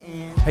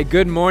Hey,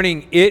 good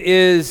morning. It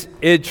is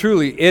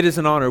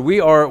an honor. We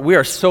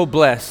are so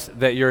blessed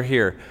that you're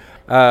here.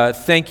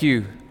 Thank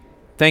you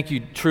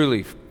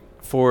truly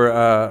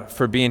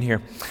for being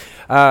here.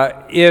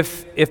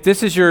 If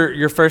this is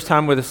your first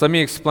time with us, let me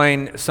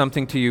explain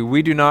something to you.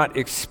 We do not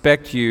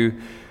expect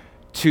you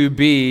to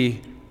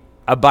be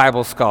a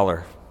Bible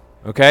scholar.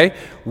 Okay?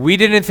 We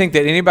didn't think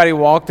that anybody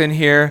walked in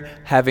here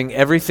having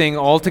everything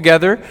all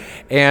together,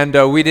 and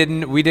we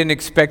didn't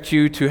expect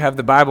you to have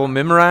the Bible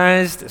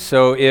memorized.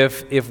 So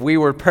if we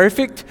were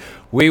perfect,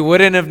 we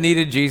wouldn't have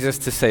needed Jesus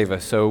to save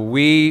us. So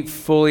we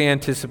fully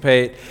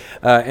anticipate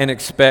and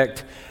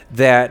expect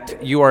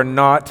that you are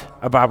not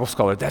a Bible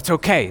scholar. That's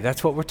okay.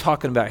 That's what we're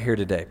talking about here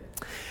today.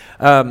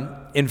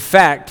 In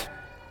fact,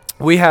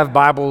 we have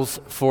Bibles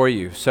for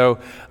you. So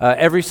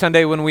every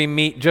Sunday when we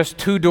meet, just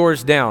 2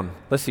 doors down.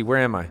 Let's see, where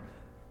am I?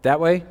 That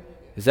way?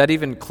 Is that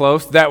even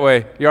close? That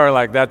way. You are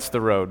like, that's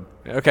the road.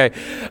 Okay.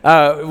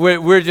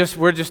 We're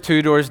just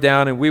 2 doors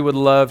down, and we would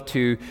love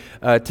to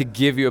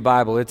give you a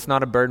Bible. It's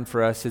not a burden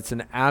for us. It's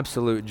an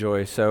absolute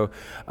joy. So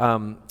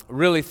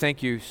really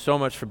thank you so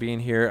much for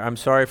being here. I'm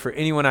sorry for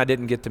anyone I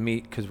didn't get to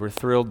meet, because we're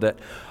thrilled that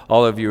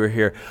all of you are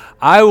here.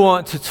 I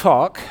want to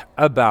talk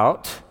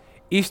about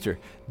Easter.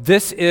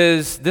 This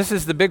is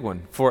the big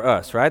one for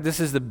us, right?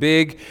 This is the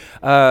big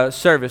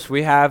service.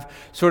 We have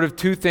sort of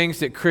 2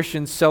 things that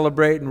Christians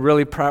celebrate and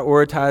really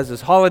prioritize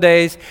as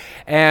holidays,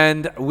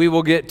 and we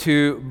will get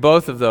to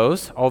both of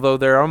those, although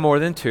there are more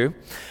than 2.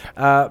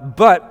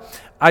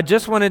 But I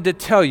just wanted to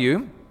tell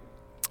you,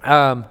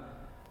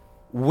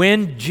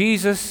 when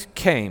Jesus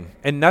came,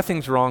 and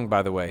nothing's wrong,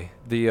 by the way,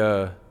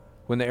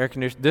 when the air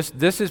conditioner,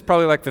 this is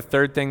probably like the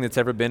 3rd thing that's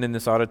ever been in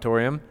this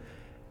auditorium,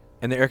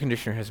 and the air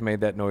conditioner has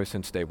made that noise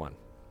since day 1.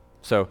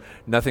 So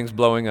nothing's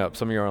blowing up.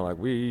 Some of you are like,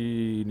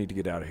 we need to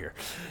get out of here.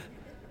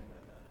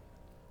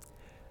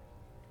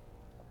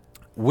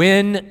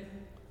 When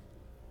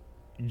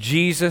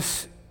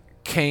Jesus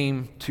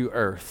came to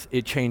earth,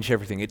 it changed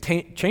everything. It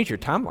changed your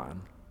timeline.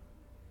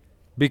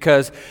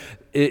 Because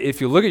if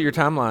you look at your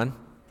timeline,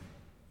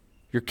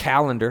 your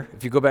calendar,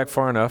 if you go back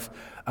far enough,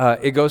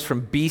 it goes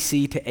from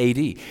BC to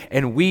AD.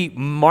 And we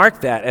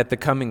mark that at the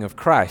coming of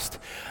Christ.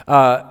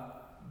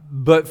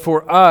 But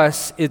for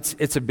us,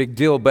 it's a big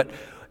deal. But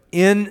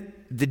in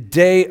the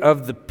day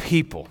of the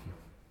people,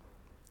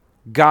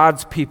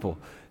 God's people,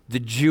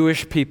 the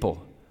Jewish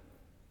people,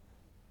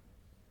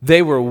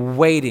 they were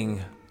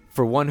waiting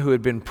for one who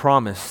had been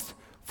promised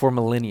for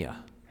millennia.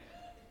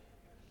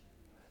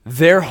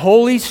 Their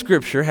holy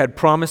scripture had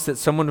promised that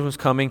someone was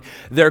coming.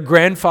 Their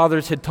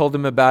grandfathers had told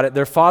them about it.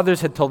 Their fathers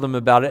had told them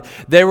about it.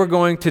 They were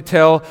going to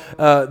tell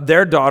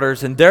their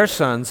daughters and their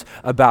sons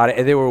about it,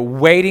 and they were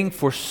waiting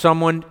for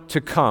someone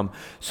to come.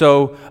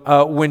 So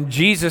when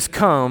Jesus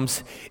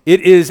comes,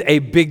 it is a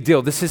big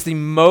deal. This is the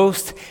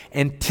most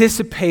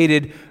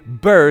anticipated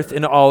birth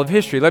in all of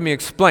history. Let me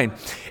explain.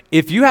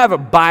 If you have a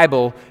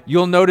Bible,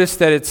 you'll notice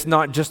that it's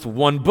not just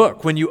one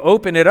book. When you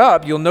open it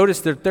up, you'll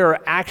notice that there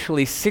are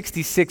actually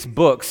 66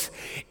 books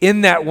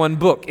in that one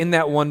book, in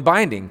that one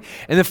binding.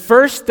 And the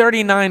first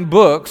 39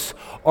 books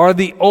are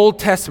the Old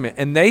Testament,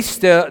 and they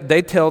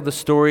tell the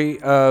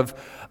story of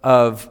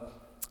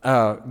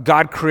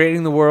God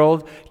creating the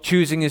world,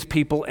 choosing his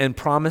people, and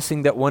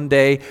promising that one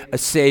day a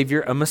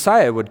Savior, a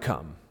Messiah would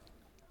come.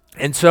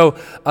 And so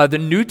the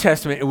New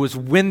Testament, it was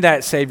when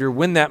that Savior,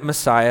 when that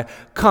Messiah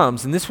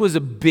comes. And this was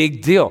a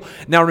big deal.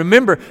 Now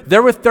remember,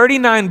 there were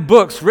 39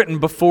 books written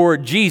before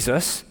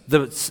Jesus,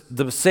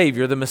 the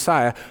Savior, the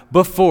Messiah,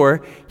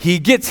 before he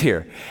gets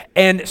here.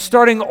 And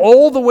starting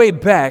all the way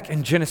back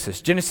in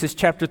Genesis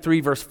chapter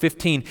 3, verse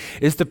 15,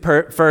 is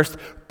the first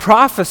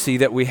prophecy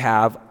that we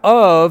have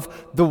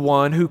of the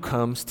one who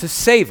comes to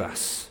save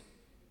us.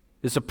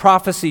 It's a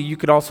prophecy. You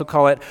could also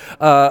call it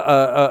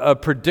a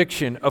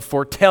prediction, a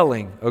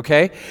foretelling,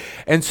 okay?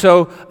 And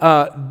so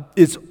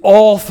it's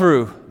all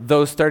through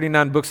those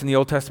 39 books in the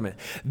Old Testament.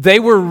 They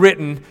were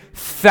written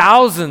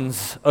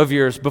thousands of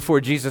years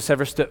before Jesus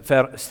ever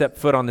stepped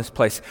foot on this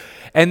place.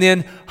 And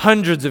then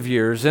hundreds of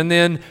years, and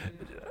then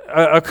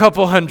a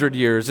couple hundred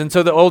years. And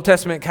so the Old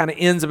Testament kind of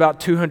ends about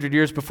 200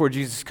 years before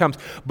Jesus comes.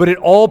 But it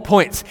all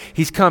points,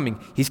 he's coming,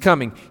 he's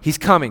coming, he's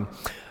coming.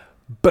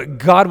 But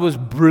God was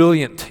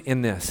brilliant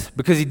in this,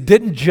 because he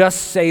didn't just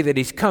say that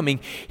he's coming.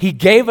 He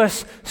gave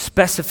us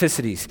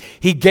specificities.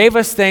 He gave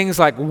us things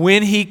like,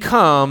 when he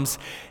comes,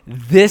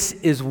 this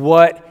is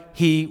what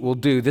he will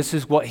do. This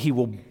is what he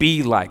will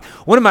be like.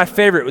 One of my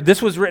favorite,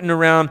 this was written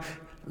around,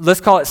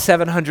 let's call it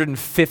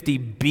 750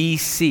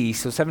 BC,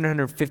 so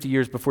 750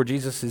 years before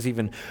Jesus is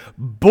even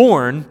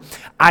born.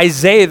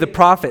 Isaiah the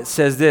prophet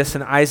says this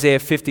in Isaiah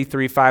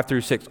 53, 5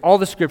 through 6. All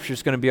the scripture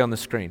is going to be on the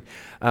screen,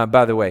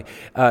 by the way.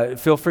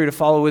 Feel free to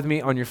follow with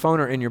me on your phone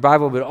or in your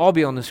Bible, but it'll all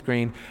be on the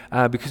screen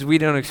because we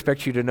don't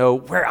expect you to know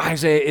where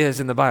Isaiah is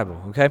in the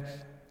Bible, okay?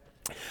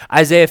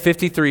 Isaiah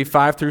 53,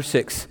 5 through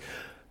 6.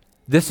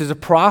 This is a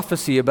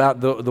prophecy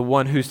about the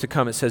one who's to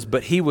come. It says,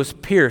 but he was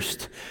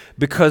pierced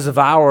because of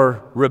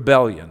our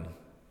rebellion.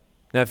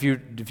 Now, if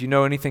you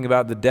know anything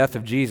about the death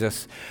of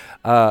Jesus,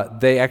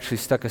 they actually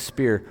stuck a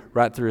spear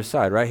right through his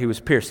side, right? He was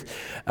pierced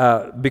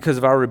because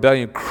of our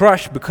rebellion,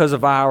 crushed because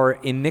of our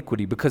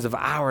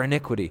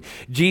iniquity,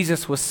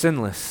 Jesus was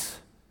sinless,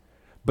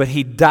 but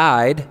he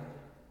died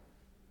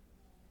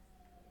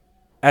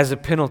as a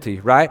penalty,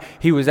 right?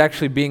 He was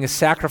actually being a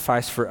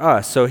sacrifice for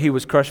us, so he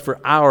was crushed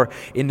for our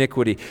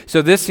iniquity.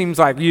 So this seems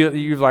like,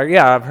 you're like,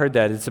 yeah, I've heard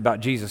that, it's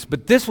about Jesus.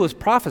 But this was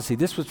prophecy,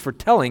 this was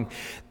foretelling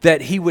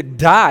that he would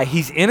die.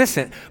 He's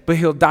innocent, but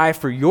he'll die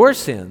for your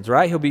sins,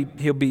 right?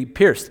 He'll be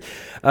pierced.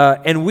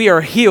 And we are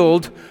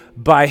healed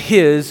by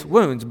his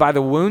wounds. By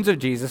the wounds of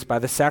Jesus, by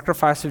the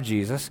sacrifice of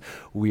Jesus,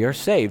 we are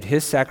saved.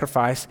 His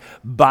sacrifice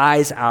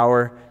buys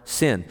our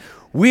sin.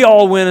 We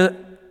all went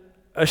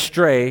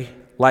astray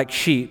like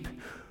sheep.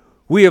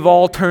 We have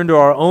all turned to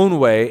our own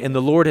way, and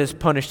the Lord has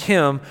punished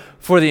him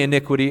for the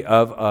iniquity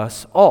of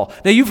us all.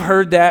 Now, you've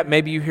heard that.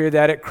 Maybe you hear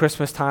that at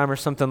Christmas time or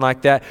something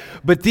like that.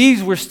 But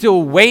these were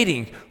still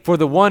waiting for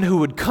the one who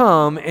would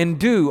come and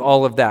do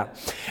all of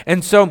that.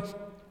 And so,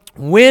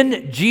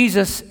 when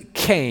Jesus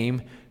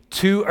came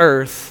to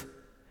earth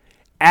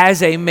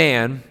as a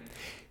man,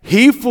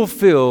 he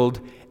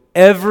fulfilled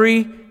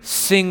every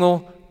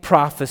single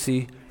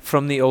prophecy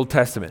from the Old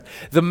Testament.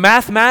 The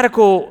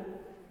mathematical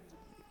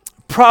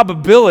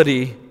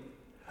probability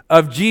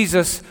of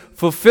Jesus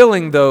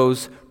fulfilling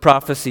those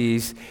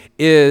prophecies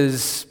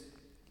is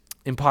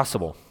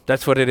impossible.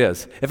 That's what it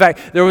is. In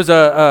fact, there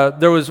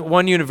was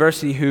one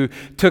university who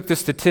took the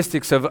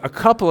statistics of a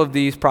couple of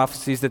these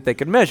prophecies that they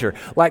could measure,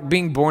 like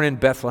being born in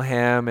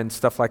Bethlehem and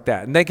stuff like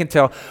that. And they can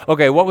tell,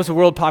 okay, what was the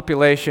world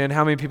population?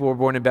 How many people were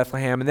born in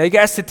Bethlehem? And they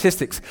got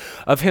statistics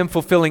of him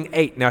fulfilling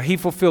 8. Now, he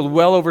fulfilled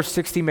well over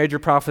 60 major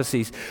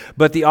prophecies,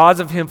 but the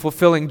odds of him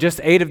fulfilling just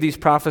 8 of these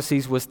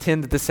prophecies was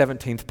 10 to the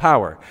 17th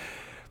power.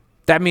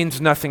 That means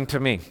nothing to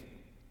me.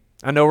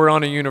 I know we're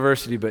on a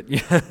university, but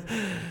yeah.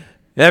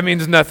 That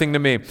means nothing to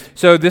me.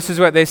 So this is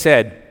what they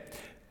said.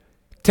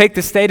 Take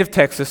the state of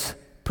Texas,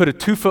 put a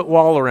 2-foot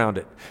wall around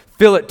it,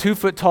 fill it 2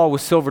 foot tall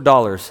with silver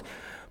dollars,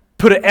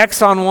 put an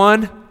X on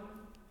one,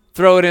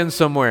 throw it in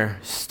somewhere,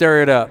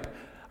 stir it up.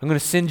 I'm going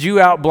to send you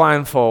out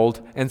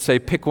blindfold and say,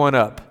 pick one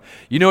up.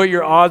 You know what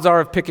your odds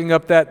are of picking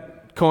up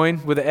that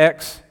coin with an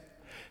X?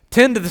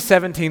 10 to the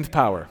 17th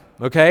power.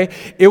 Okay?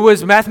 It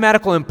was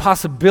mathematical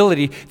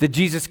impossibility that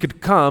Jesus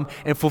could come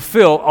and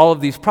fulfill all of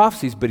these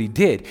prophecies, but he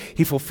did.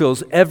 He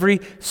fulfills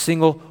every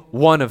single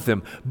one of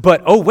them.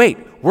 But, oh wait,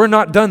 we're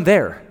not done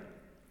there.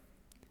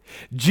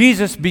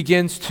 Jesus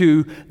begins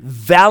to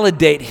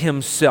validate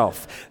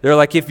himself. They're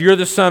like, if you're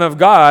the Son of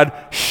God,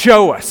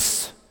 show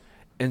us.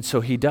 And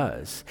so he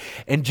does.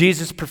 And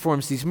Jesus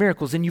performs these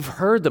miracles, and you've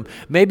heard them.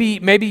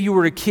 Maybe you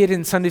were a kid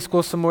in Sunday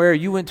school somewhere, or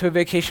you went to a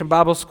vacation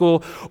Bible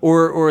school,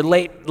 or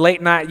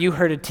late night you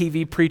heard a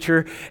TV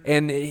preacher,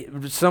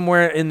 and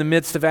somewhere in the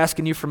midst of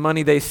asking you for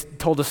money, they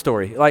told a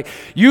story. Like,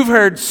 you've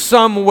heard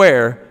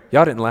somewhere,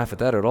 y'all didn't laugh at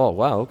that at all.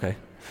 Wow, okay.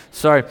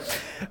 Sorry.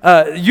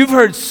 You've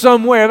heard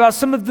somewhere about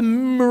some of the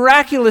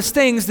miraculous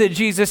things that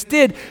Jesus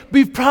did, but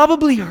you've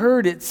probably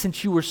heard it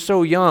since you were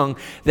so young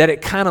that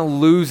it kind of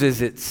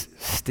loses its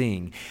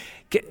sting.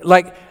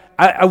 Like,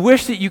 I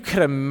wish that you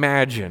could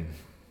imagine.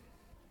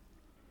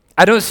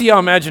 I don't see y'all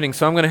imagining,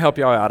 so I'm going to help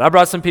y'all out. I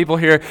brought some people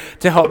here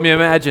to help me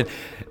imagine.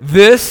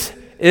 This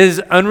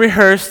is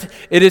unrehearsed.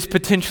 It is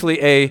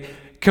potentially a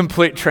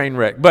complete train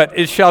wreck, but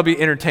it shall be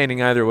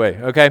entertaining either way,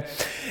 okay?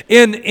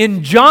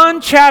 In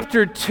John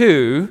chapter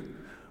 2,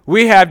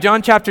 we have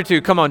John chapter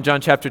 2. Come on,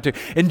 John chapter 2.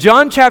 In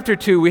John chapter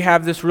 2, we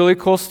have this really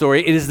cool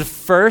story. It is the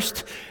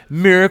first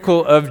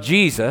miracle of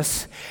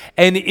Jesus,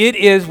 and it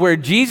is where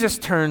Jesus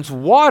turns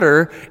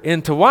water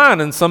into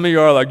wine, and some of you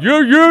are like,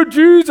 yeah,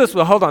 Jesus.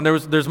 Well, hold on.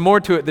 There's more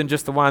to it than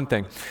just the wine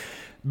thing,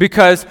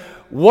 because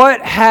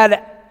what had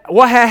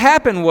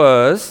happened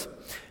was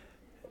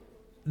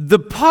the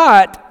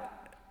pot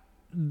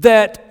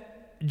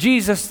that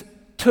Jesus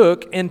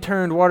took and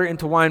turned water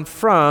into wine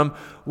from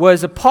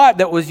was a pot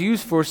that was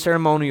used for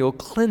ceremonial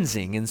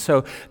cleansing. And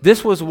so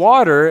this was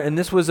water, and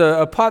this was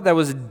a pot that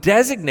was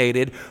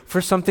designated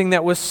for something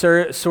that was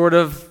sort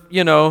of,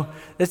 you don't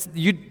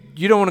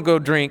want to go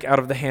drink out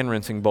of the hand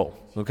rinsing bowl,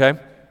 okay?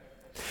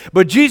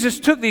 But Jesus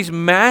took these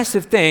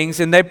massive things,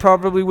 and they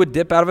probably would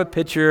dip out of a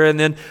pitcher and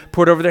then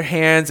pour it over their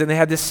hands, and they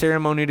had this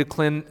ceremony to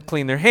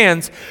clean their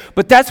hands.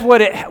 But that's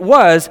what it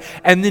was.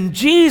 And then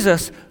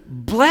Jesus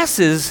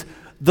blesses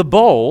the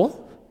bowl,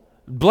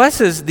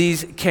 blesses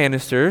these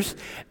canisters,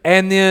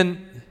 and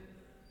then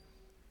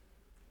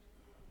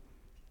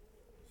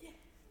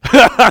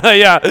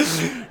yeah.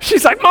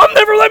 She's like, Mom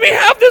never let me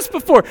have this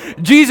before.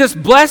 Jesus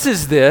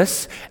blesses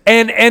this,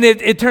 and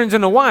it turns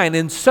into wine,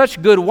 and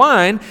such good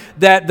wine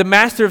that the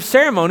master of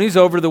ceremonies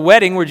over the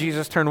wedding where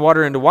Jesus turned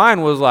water into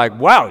wine was like,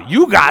 wow,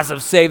 you guys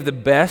have saved the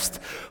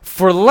best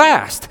for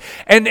last.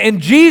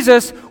 And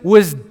Jesus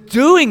was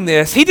doing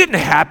this. He didn't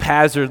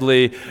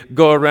haphazardly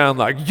go around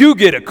like, you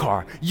get a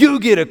car, you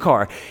get a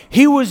car.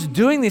 He was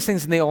doing these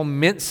things, and they all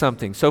meant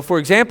something. So, for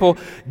example,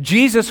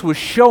 Jesus was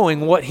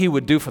showing what he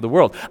would do for the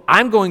world.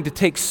 I'm going to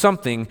take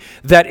something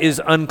that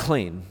is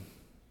unclean,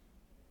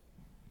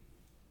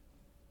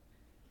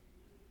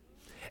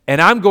 And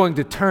I'm going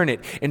to turn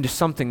it into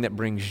something that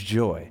brings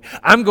joy.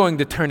 I'm going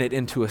to turn it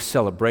into a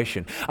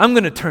celebration. I'm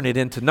going to turn it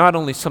into not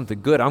only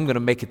something good, I'm going to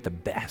make it the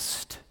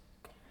best.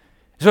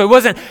 So it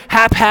wasn't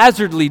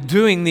haphazardly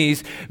doing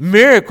these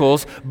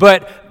miracles,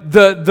 but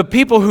the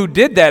people who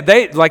did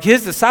that, like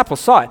his disciples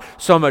saw it,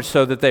 so much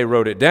so that they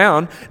wrote it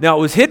down. Now,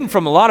 it was hidden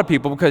from a lot of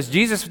people because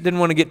Jesus didn't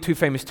want to get too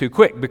famous too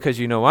quick, because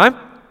you know why?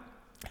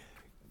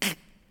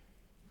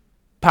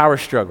 Power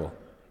struggle.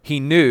 He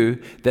knew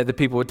that the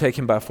people would take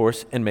him by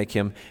force and make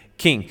him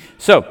king.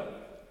 So,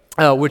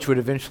 which would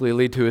eventually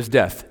lead to his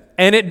death.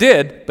 And it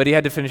did, but he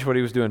had to finish what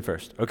he was doing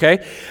first,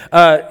 okay?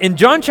 In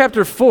John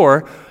chapter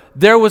 4,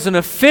 there was an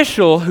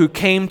official who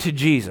came to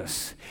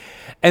Jesus.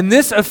 And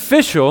this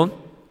official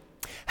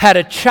had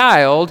a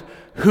child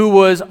who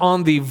was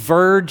on the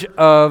verge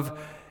of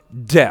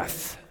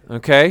death,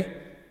 okay?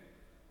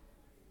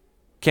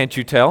 Can't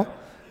you tell?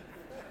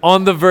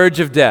 On the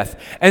verge of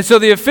death. And so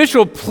the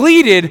official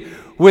pleaded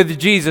with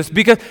Jesus,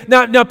 because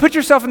now put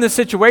yourself in this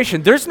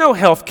situation. There's no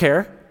health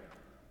care.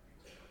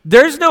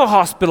 There's no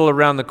hospital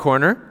around the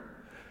corner.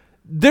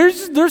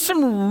 There's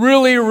some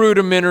really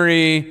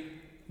rudimentary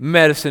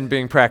medicine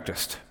being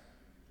practiced.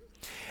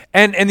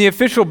 And the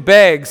official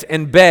begs,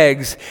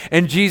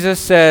 and Jesus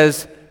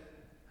says,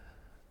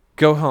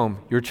 go home.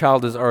 Your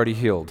child is already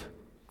healed,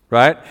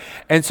 right?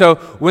 And so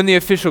when the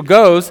official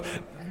goes,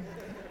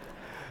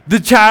 the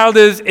child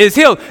is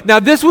healed. Now,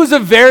 this was a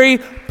very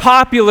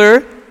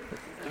popular,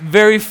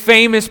 very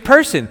famous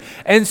person.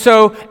 And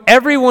so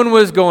everyone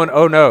was going,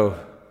 oh no,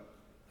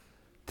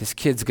 this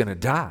kid's going to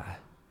die.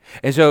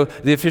 And so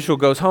the official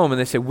goes home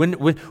and they say,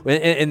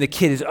 and the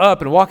kid is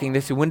up and walking. They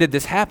say, when did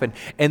this happen?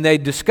 And they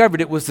discovered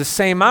it was the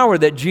same hour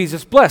that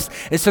Jesus blessed.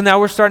 And so now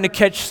we're starting to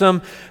catch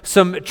some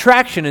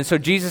traction. And so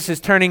Jesus is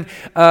turning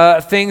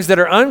things that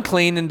are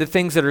unclean into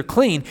things that are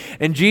clean.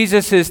 And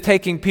Jesus is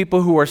taking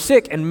people who are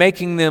sick and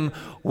making them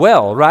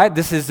well, right?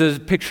 This is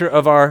the picture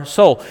of our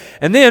soul.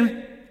 And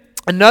then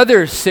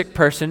another sick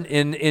person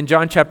in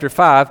John chapter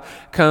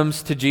 5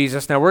 comes to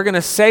Jesus. Now we're going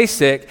to say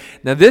sick.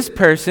 Now this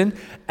person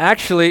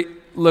actually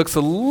looks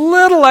a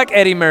little like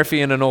Eddie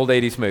Murphy in an old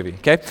 80s movie,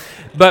 okay?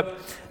 But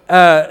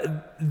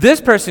this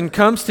person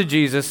comes to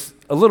Jesus,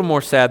 a little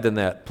more sad than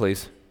that,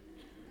 please.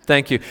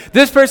 Thank you.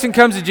 This person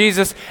comes to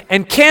Jesus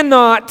and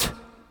cannot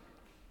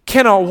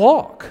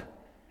walk.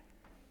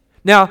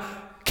 Now,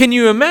 can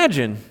you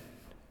imagine?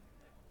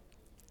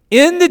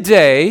 In the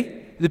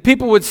day, the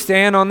people would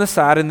stand on the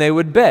side and they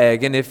would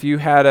beg, and if you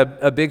had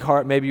a big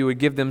heart, maybe you would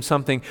give them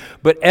something.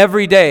 But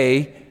every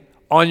day,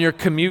 on your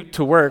commute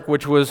to work,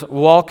 which was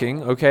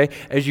walking, okay,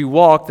 as you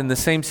walked in the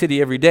same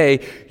city every day,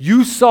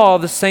 you saw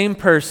the same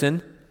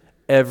person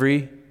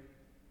every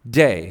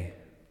day.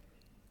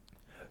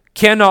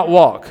 Cannot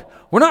walk.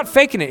 We're not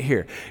faking it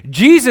here.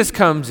 Jesus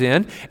comes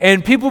in,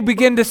 and people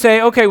begin to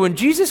say, okay, when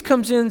Jesus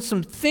comes in,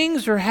 some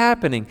things are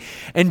happening.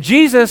 And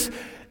Jesus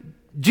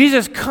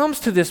comes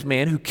to this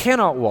man who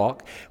cannot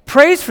walk,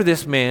 prays for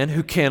this man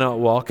who cannot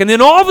walk, and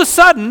then all of a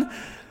sudden,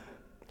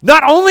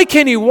 not only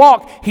can he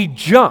walk, he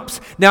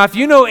jumps. Now, if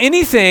you know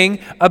anything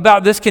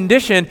about this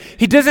condition,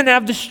 he doesn't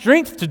have the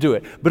strength to do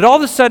it. But all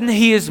of a sudden,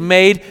 he is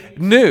made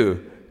new.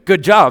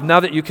 Good job. Now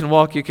that you can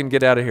walk, you can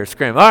get out of here.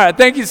 Scram. All right,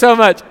 thank you so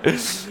much.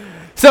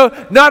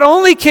 So not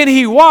only can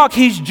he walk,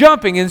 he's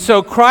jumping. And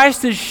so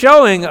Christ is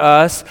showing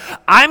us,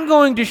 I'm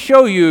going to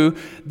show you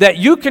that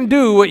you can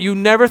do what you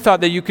never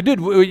thought that you could do,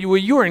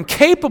 what you are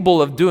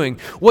incapable of doing,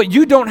 what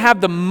you don't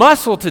have the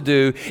muscle to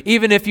do,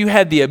 even if you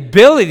had the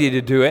ability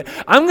to do it.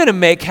 I'm going to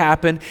make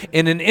happen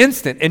in an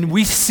instant. And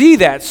we see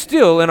that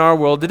still in our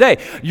world today.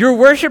 Your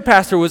worship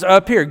pastor was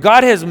up here.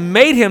 God has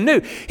made him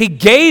new. He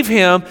gave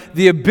him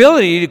the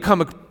ability to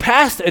come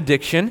past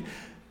addiction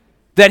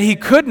that he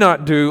could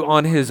not do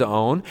on his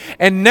own.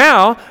 And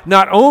now,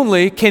 not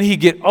only can he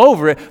get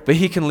over it, but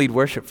he can lead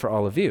worship for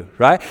all of you,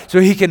 right? So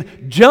he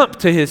can jump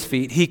to his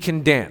feet. He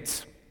can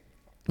dance.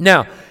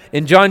 Now,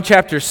 in John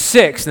chapter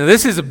 6, now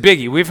this is a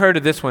biggie. We've heard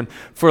of this one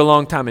for a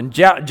long time. In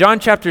John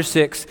chapter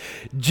 6,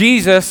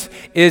 Jesus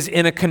is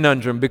in a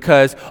conundrum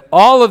because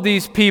all of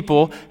these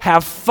people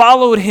have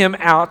followed him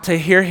out to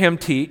hear him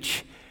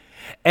teach,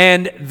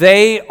 and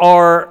they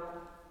are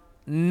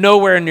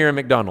nowhere near a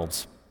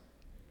McDonald's.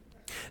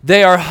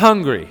 They are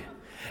hungry.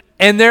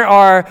 And there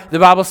are, the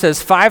Bible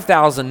says,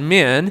 5,000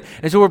 men.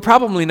 And so we're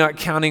probably not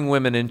counting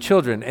women and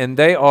children. And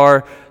they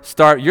are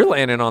you're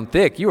landing on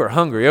thick. You are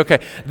hungry. Okay.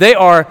 They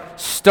are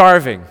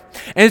starving.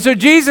 And so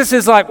Jesus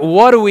is like,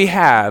 what do we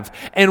have?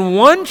 And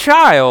one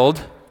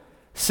child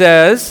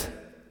says,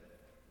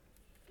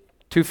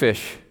 2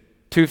 fish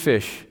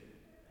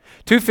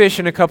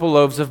and a couple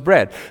loaves of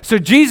bread. So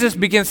Jesus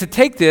begins to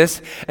take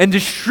this and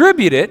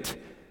distribute it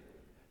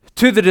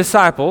to the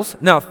disciples.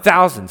 Now,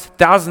 thousands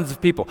of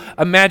people.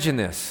 Imagine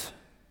this.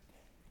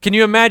 Can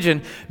you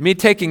imagine me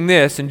taking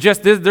this and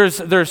just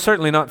there's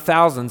certainly not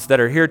thousands that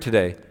are here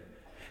today.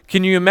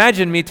 Can you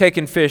imagine me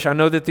taking fish? I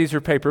know that these are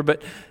paper,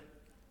 but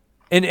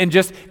and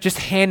just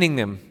handing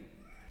them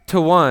to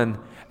one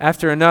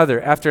after another,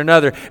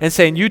 and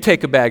saying, you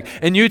take a bag,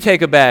 and you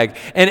take a bag.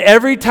 And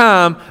every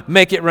time,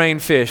 make it rain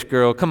fish,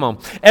 girl, come on.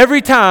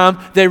 Every time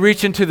they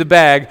reach into the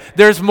bag,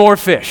 there's more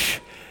fish,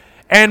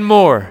 and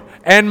more,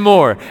 and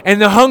more.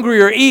 And the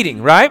hungry are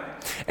eating, right?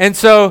 And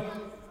so,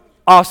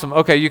 awesome.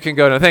 Okay, you can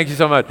go now. Thank you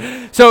so much.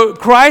 So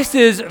Christ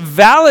is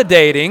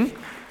validating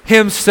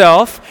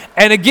himself.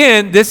 And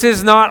again, this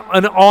is not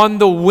an on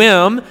the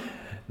whim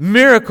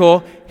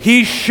miracle.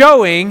 He's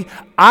showing,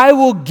 I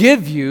will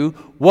give you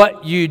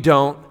what you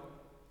don't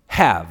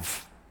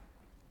have.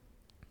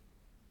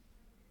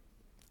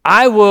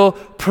 I will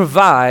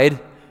provide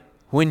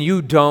when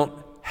you don't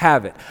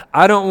have it.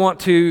 I don't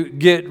want to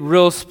get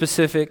real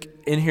specific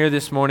in here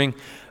this morning,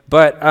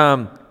 but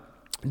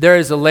there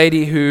is a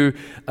lady who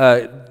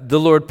the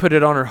Lord put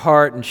it on her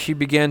heart, and she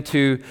began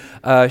to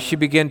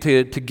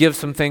give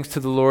some things to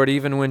the Lord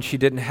even when she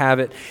didn't have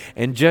it.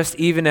 And just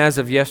even as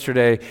of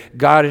yesterday,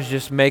 God is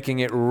just making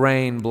it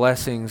rain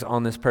blessings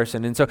on this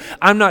person. And so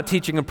I'm not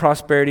teaching a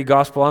prosperity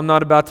gospel. I'm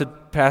not about to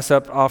pass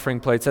up offering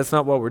plates. That's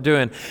not what we're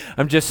doing.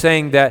 I'm just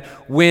saying that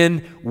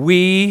when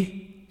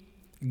we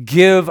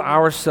give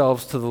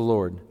ourselves to the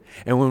Lord,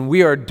 and when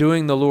we are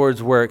doing the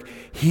Lord's work,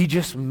 He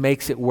just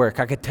makes it work.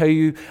 I could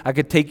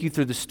take you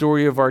through the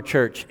story of our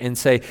church and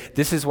say,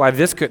 this is why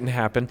this couldn't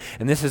happen,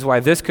 and this is why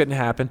this couldn't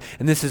happen,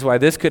 and this is why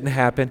this couldn't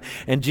happen.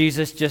 And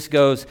Jesus just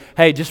goes,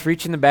 hey, just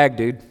reach in the bag,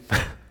 dude.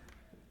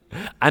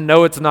 I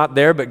know it's not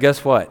there, but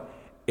guess what?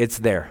 It's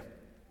there.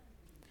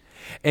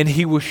 And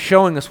He was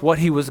showing us what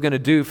He was going to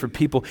do for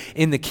people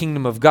in the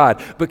kingdom of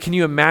God. But can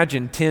you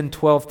imagine 10,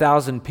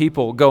 12,000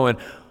 people going,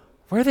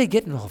 where are they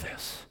getting all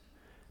this?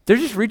 They're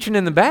just reaching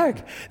in the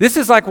bag. This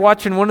is like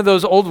watching one of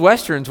those old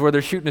westerns where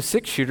they're shooting a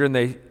 6-shooter and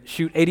they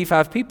shoot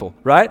 85 people,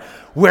 right?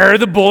 Where are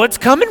the bullets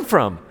coming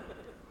from?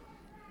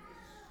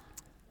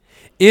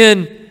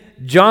 In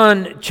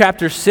John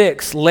chapter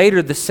 6,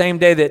 later the same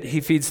day that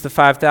He feeds the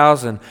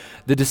 5,000,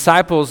 the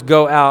disciples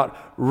go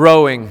out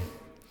rowing.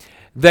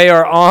 They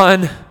are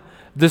on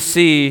the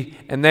sea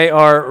and they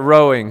are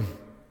rowing.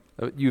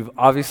 You've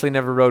obviously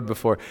never rowed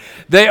before.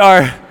 They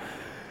are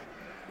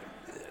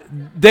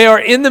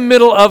in the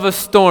middle of a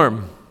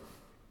storm.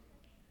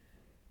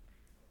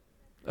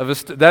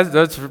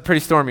 That's pretty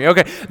stormy.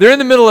 Okay, they're in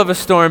the middle of a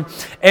storm,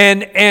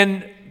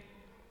 and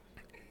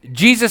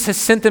Jesus has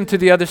sent them to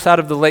the other side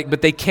of the lake,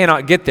 but they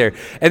cannot get there.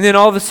 And then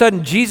all of a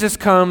sudden, Jesus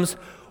comes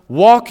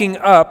walking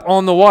up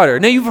on the water.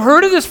 Now, you've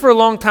heard of this for a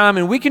long time,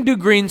 and we can do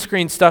green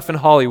screen stuff in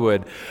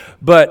Hollywood,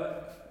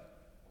 but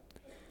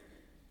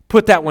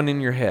put that one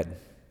in your head.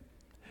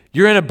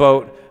 You're in a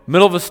boat,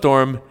 middle of a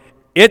storm,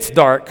 it's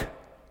dark,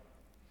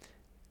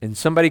 and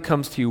somebody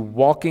comes to you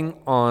walking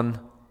on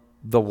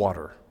the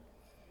water.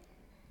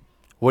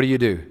 What do?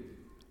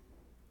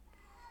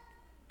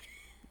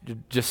 You're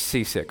just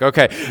seasick.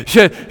 Okay,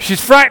 she's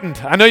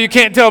frightened. I know you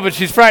can't tell, but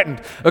she's frightened.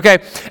 Okay,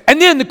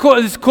 and then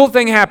this cool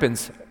thing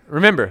happens.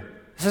 Remember,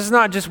 this is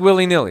not just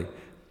willy-nilly.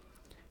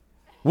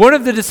 One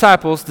of the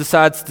disciples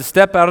decides to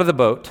step out of the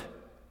boat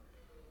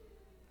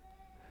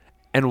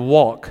and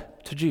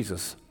walk to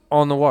Jesus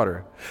on the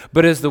water.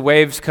 But as the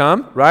waves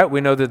come, right, we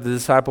know that the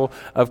disciple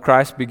of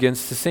Christ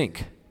begins to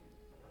sink.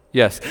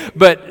 Yes,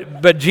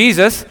 but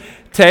Jesus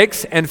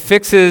takes and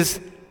fixes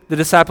the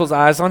disciples'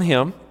 eyes on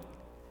Him,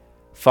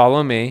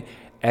 follow me,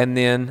 and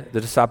then the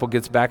disciple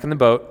gets back in the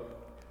boat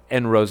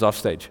and rows off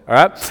stage, all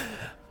right?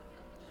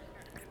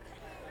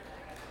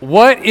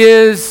 What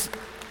is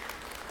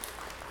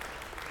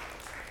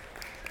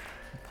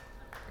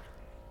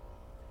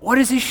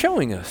He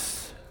showing us?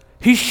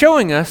 He's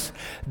showing us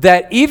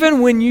that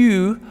even when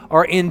you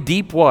are in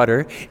deep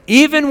water,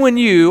 even when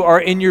you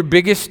are in your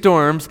biggest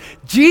storms,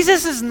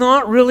 Jesus is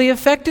not really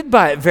affected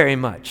by it very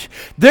much.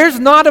 There's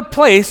not a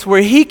place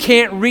where He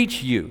can't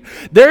reach you.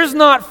 There's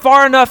not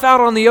far enough out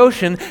on the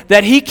ocean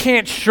that He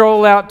can't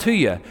stroll out to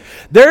you.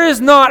 There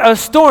is not a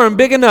storm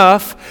big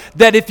enough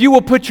that if you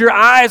will put your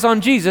eyes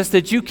on Jesus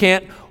that you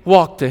can't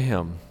walk to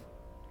Him.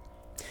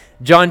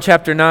 John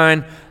chapter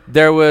 9,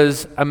 there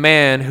was a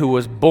man who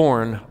was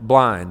born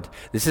blind.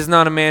 This is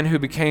not a man who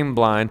became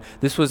blind.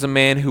 This was a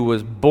man who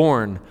was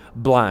born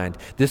blind.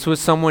 This was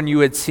someone you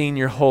had seen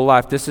your whole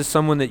life. This is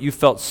someone that you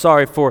felt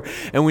sorry for.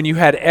 And when you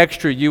had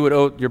extra, you would,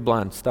 oh, you're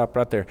blind. Stop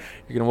right there.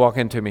 You're going to walk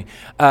into me.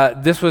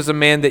 This was a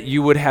man that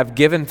you would have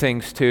given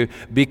things to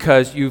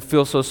because you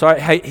feel so sorry.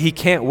 Hey, he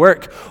can't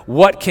work.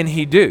 What can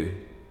he do?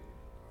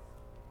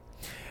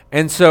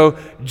 And so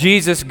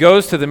Jesus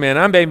goes to the man.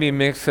 I may be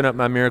mixing up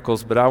my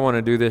miracles, but I want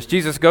to do this.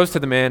 Jesus goes to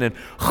the man and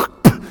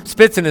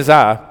spits in his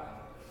eye.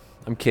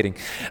 I'm kidding.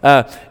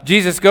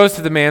 Jesus goes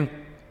to the man,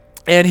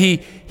 and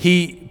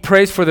he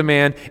prays for the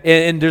man.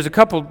 And there's a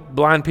couple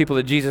blind people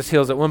that Jesus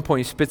heals. At one point,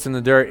 he spits in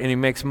the dirt, and he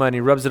makes mud, and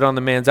he rubs it on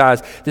the man's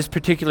eyes. This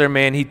particular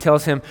man, he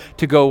tells him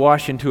to go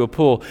wash into a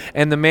pool.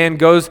 And the man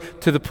goes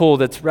to the pool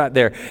that's right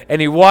there,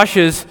 and he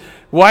washes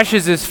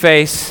his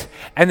face.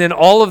 And then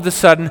all of a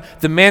sudden,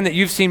 the man that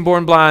you've seen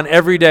born blind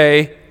every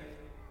day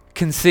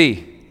can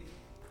see.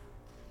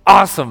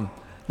 Awesome.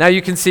 Now you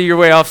can see your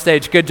way off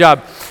stage. Good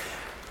job.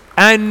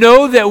 I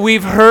know that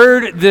we've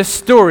heard this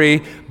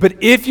story, but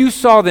if you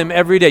saw them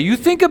every day, you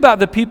think about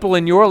the people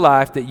in your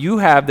life that you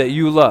have that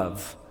you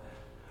love.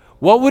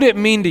 What would it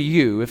mean to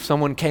you if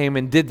someone came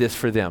and did this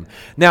for them?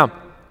 Now,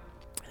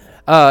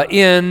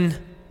 in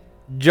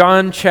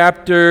John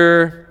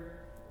chapter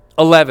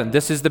 11,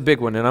 this is the big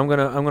one, and I'm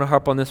gonna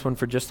harp on this one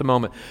for just a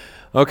moment.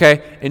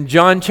 Okay, in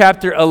John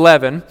chapter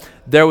 11,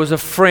 there was a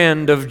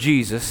friend of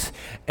Jesus,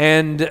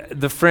 and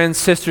the friend's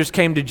sisters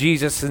came to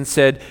Jesus and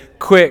said,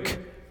 "Quick,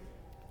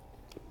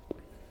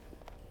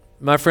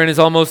 my friend is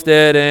almost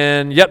dead,"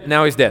 and yep,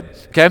 now he's dead.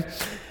 Okay?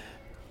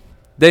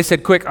 They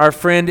said, "Quick, our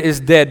friend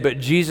is dead," but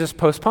Jesus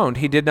postponed.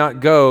 He did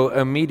not go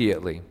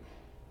immediately.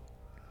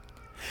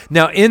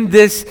 Now, in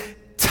this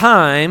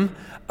time,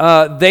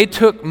 they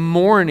took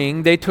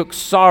mourning, they took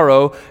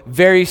sorrow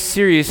very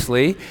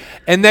seriously,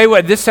 and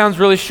this sounds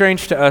really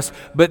strange to us,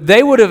 but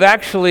they would have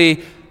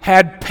actually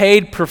had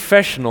paid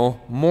professional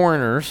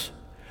mourners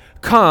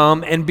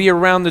come and be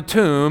around the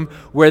tomb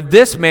where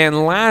this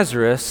man,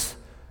 Lazarus,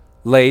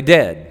 lay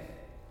dead.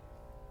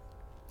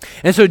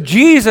 And so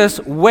Jesus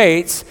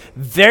waits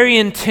very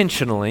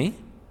intentionally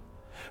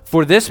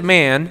for this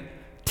man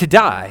to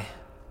die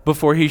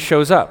before he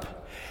shows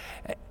up.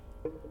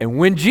 And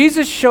when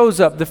Jesus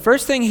shows up, the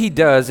first thing he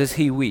does is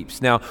he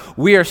weeps. Now,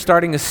 we are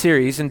starting a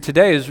series, and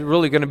today is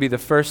really going to be the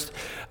first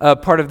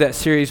part of that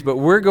series, but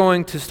we're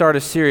going to start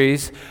a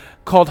series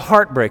called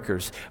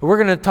Heartbreakers. We're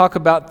going to talk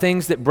about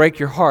things that break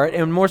your heart,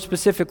 and more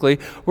specifically,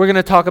 we're going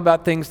to talk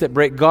about things that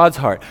break God's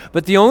heart.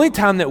 But the only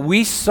time that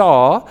we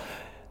saw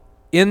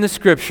in the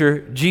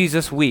scripture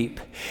Jesus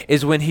weep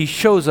is when he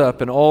shows up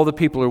and all the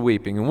people are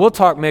weeping. And we'll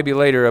talk maybe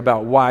later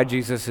about why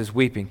Jesus is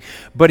weeping.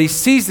 But he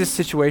sees this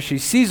situation, he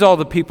sees all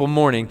the people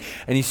mourning,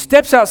 and he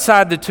steps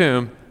outside the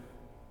tomb.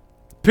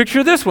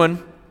 Picture this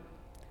one.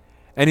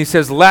 And he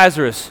says,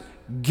 "Lazarus,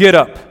 get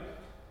up."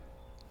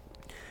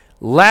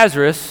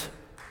 Lazarus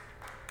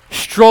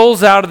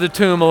strolls out of the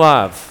tomb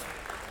alive.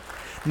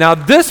 Now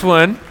this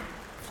one,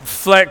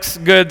 flex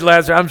good,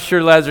 Lazarus. I'm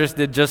sure Lazarus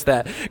did just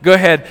that. Go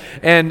ahead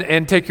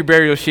and take your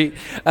burial sheet.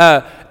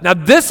 Now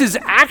this is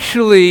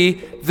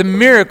actually the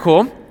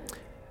miracle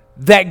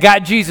that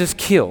got Jesus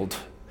killed.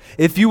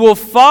 If you will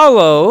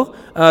follow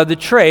the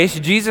trace,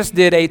 Jesus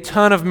did a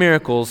ton of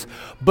miracles,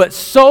 but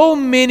so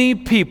many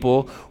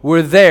people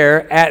were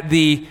there at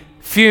the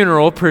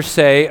funeral, per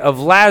se, of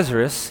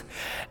Lazarus,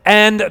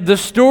 and the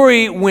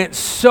story went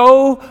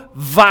so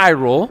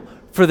viral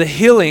for the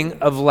healing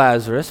of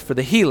Lazarus, for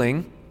the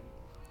healing,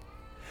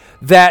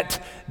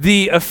 that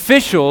the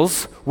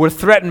officials were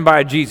threatened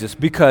by Jesus,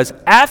 because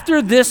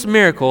after this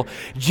miracle,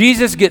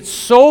 Jesus gets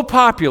so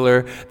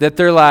popular that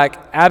they're like,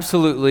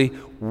 absolutely,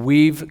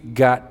 we've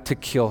got to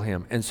kill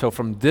him. And so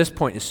from this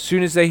point, as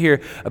soon as they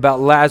hear about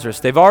Lazarus,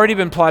 they've already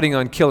been plotting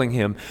on killing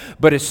him,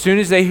 but as soon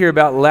as they hear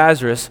about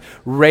Lazarus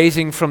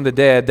raising from the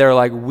dead, they're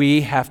like,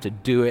 we have to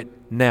do it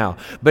now.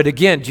 But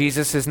again,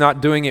 Jesus is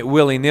not doing it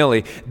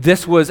willy-nilly.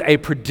 This was a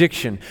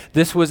prediction.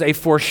 This was a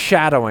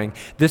foreshadowing.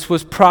 This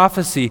was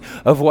prophecy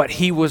of what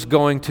he was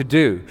going to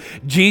do.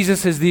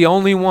 Jesus is the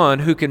only one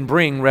who can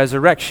bring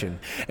resurrection.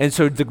 And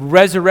so the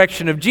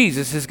resurrection of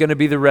Jesus is going to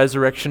be the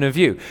resurrection of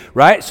you,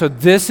 right? So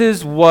this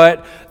is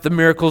what the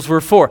miracles were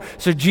for.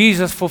 So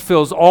Jesus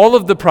fulfills all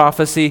of the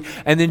prophecy,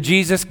 and then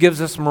Jesus gives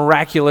us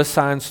miraculous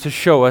signs to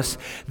show us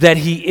that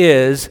he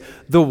is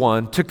the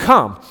one to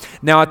come.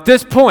 Now at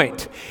this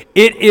point,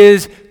 it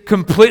is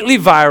completely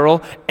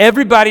viral.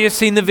 Everybody has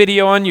seen the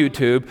video on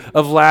YouTube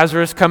of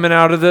Lazarus coming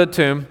out of the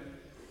tomb.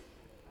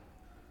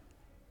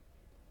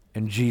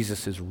 And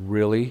Jesus is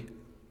really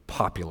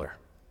popular.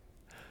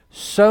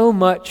 So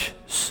much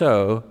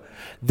so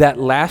that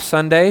last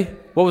Sunday,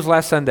 what was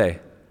last Sunday?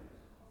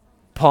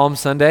 Palm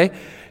Sunday.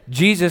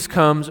 Jesus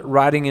comes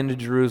riding into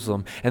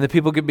Jerusalem, and the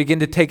people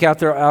begin to take off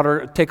their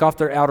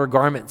outer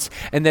garments,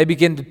 and they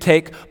begin to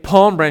take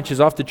palm branches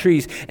off the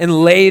trees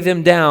and lay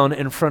them down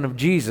in front of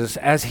Jesus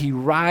as he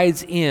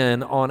rides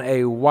in on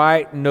a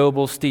white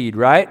noble steed,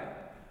 right?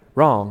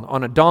 Wrong,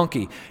 on a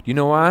donkey. Do you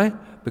know why?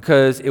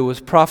 Because it was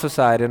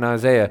prophesied in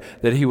Isaiah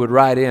that he would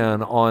ride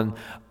in on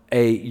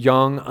a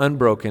young,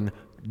 unbroken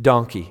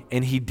donkey,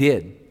 and he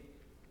did.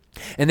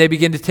 And they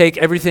begin to take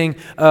everything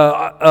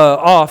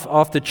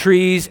off the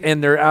trees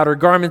and their outer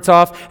garments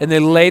off, and they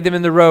laid them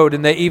in the road,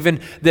 and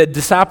the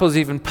disciples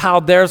even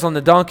piled theirs on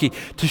the donkey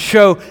to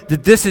show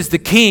that this is the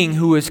king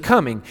who is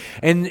coming.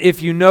 And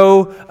if you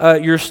know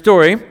your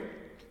story,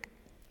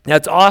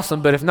 that's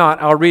awesome, but if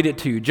not, I'll read it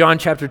to you. John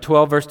chapter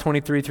 12, verse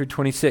 23 through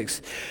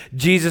 26.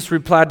 Jesus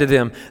replied to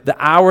them, "The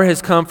hour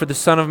has come for the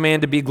Son of Man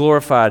to be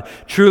glorified.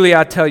 Truly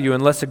I tell you,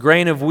 unless a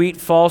grain of wheat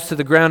falls to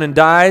the ground and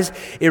dies,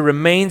 it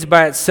remains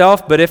by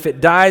itself, but if it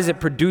dies,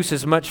 it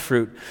produces much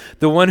fruit.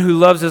 The one who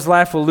loves his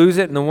life will lose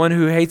it, and the one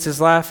who hates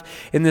his life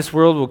in this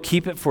world will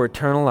keep it for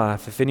eternal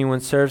life. If anyone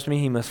serves me,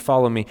 he must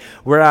follow me.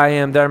 Where I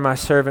am, there my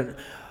servant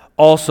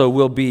also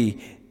will be.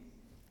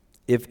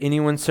 If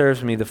anyone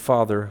serves me, the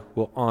Father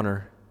will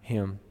honor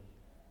him."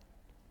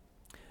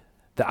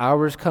 The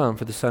hour has come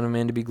for the Son of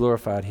Man to be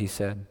glorified, he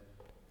said.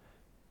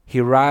 He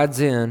rides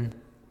in.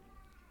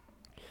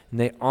 and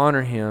they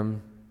honor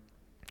him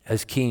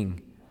as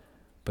king.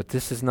 But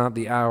this is not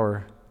the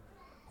hour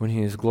when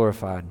he is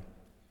glorified.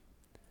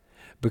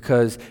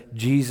 Because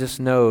Jesus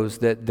knows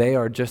that they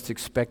are just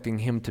expecting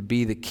him to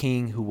be the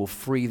king who will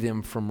free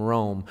them from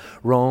Rome.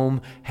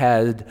 Rome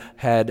had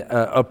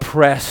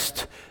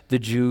oppressed the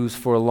Jews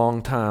for a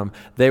long time.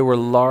 They were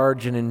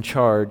large and in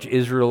charge.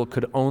 Israel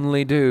could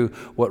only do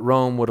what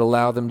Rome would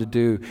allow them to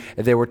do.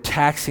 They were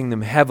taxing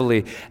them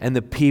heavily, and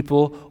the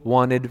people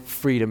wanted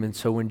freedom. And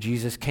so when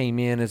Jesus came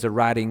in as a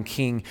reigning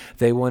king,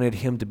 they wanted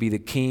him to be the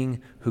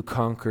king who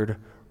conquered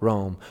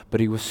Rome.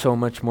 But he was so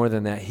much more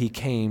than that. He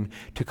came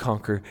to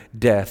conquer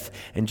death.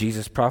 And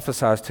Jesus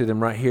prophesies to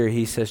them right here.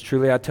 He says,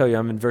 truly I tell you,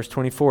 I'm in verse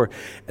 24,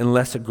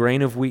 unless a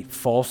grain of wheat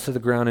falls to the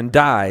ground and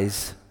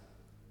dies,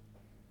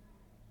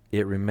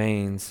 it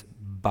remains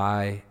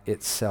by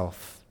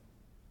itself.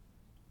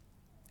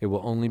 It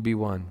will only be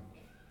one.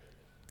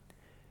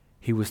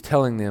 He was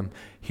telling them,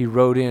 he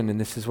wrote in, and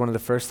this is one of the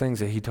first things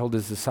that he told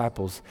his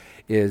disciples,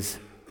 is,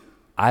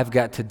 I've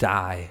got to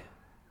die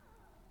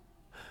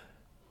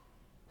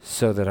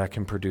so that I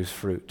can produce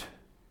fruit.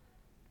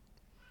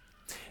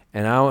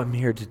 And I am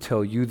here to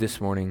tell you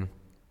this morning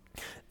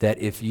that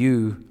if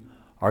you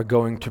are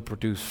going to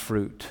produce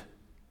fruit,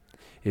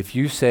 if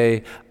you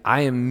say,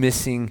 I am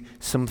missing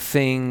some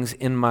things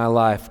in my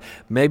life,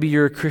 maybe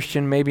you're a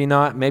Christian, maybe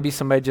not, maybe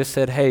somebody just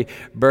said, hey,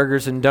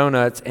 burgers and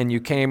donuts, and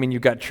you came and you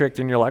got tricked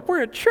and you're like,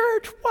 we're at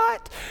church,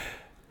 what?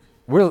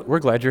 We're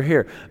glad you're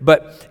here.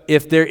 But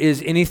if there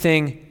is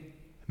anything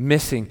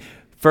missing,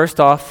 first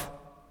off,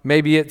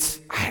 maybe it's,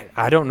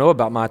 I don't know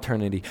about my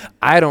eternity.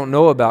 I don't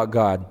know about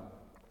God.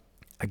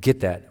 I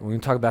get that. We're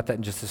going to talk about that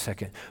in just a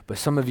second. But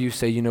some of you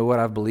say, you know what,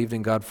 I've believed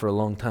in God for a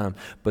long time,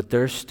 but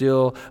there's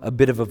still a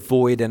bit of a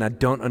void and I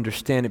don't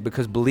understand it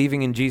because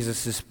believing in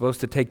Jesus is supposed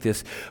to take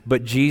this.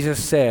 But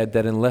Jesus said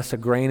that unless a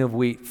grain of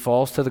wheat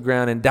falls to the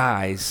ground and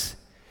dies,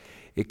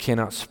 it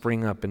cannot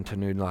spring up into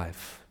new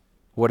life.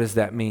 What does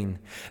that mean?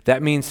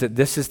 That means that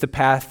this is the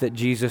path that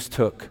Jesus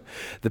took.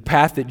 The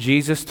path that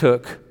Jesus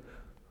took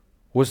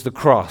was the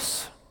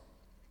cross.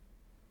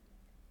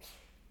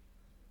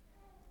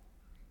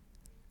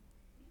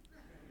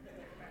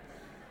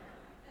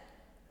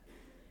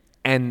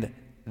 And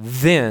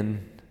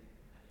then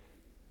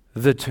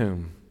the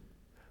tomb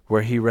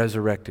where he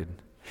resurrected.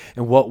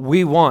 And what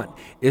we want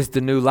is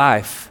the new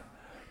life.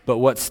 But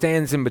what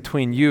stands in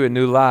between you and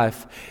new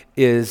life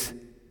is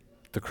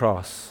the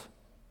cross.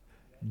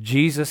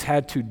 Jesus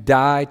had to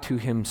die to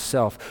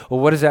himself. Well,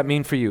 what does that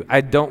mean for you?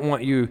 I don't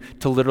want you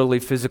to literally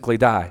physically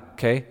die,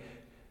 okay?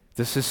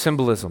 This is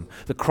symbolism.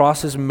 The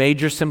cross is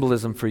major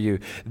symbolism for you.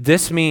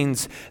 This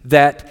means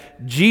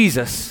that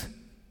Jesus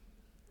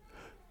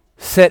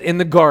sat in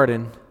the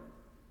garden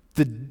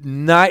the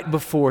night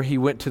before he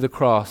went to the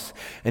cross,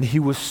 and he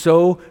was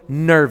so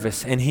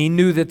nervous, and he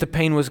knew that the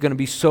pain was going to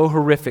be so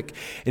horrific,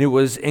 and it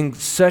was in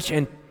such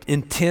an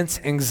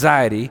intense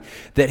anxiety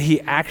that he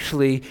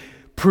actually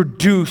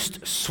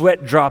produced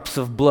sweat drops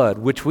of blood,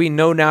 which we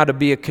know now to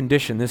be a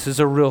condition. This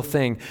is a real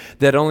thing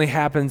that only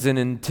happens in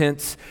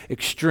intense,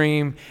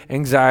 extreme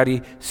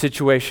anxiety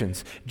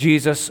situations.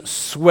 Jesus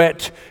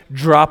sweat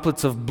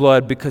droplets of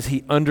blood because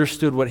he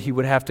understood what he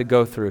would have to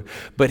go through.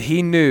 But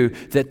he knew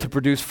that to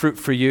produce fruit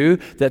for you,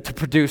 that to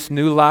produce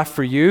new life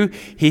for you,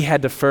 he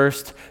had to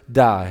first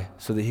die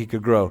so that he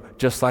could grow,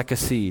 just like a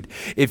seed.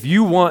 If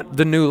you want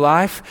the new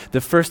life,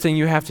 the first thing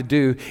you have to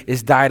do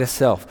is die to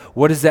self.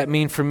 What does that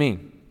mean for me?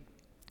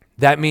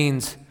 That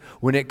means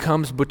when it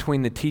comes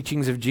between the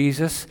teachings of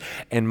Jesus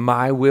and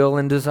my will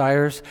and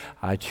desires,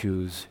 I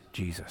choose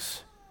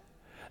Jesus.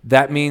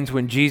 That means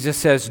when Jesus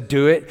says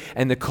do it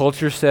and the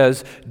culture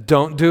says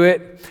don't do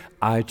it,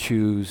 I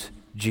choose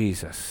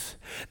Jesus.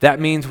 That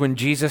means when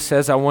Jesus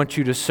says I want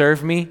you to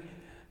serve me,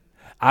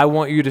 I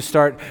want you to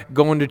start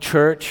going to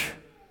church,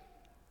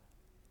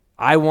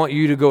 I want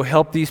you to go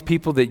help these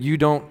people that you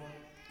don't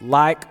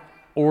like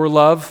or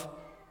love,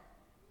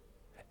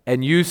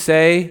 and you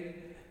say,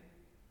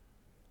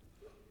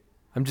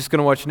 I'm just going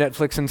to watch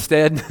Netflix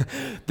instead,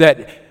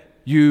 that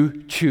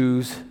you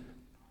choose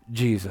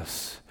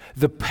Jesus.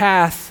 The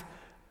path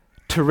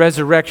to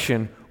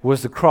resurrection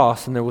was the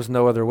cross, and there was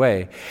no other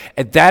way.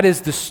 And that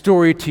is the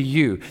story to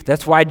you.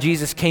 That's why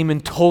Jesus came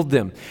and told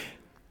them,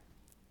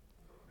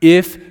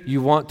 if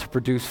you want to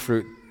produce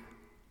fruit,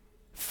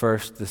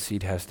 first the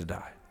seed has to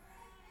die.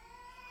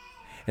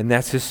 And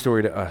that's his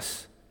story to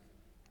us.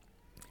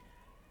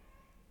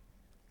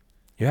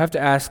 You have to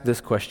ask this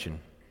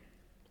question.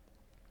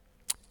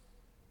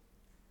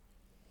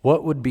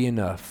 What would be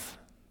enough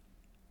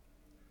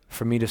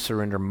for me to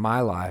surrender my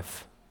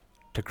life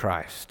to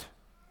Christ?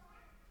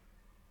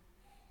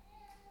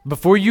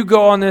 Before you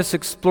go on this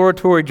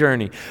exploratory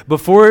journey,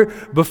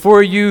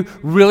 before you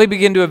really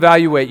begin to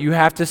evaluate, you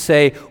have to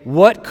say,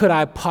 what could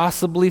I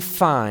possibly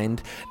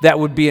find that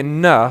would be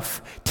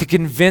enough to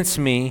convince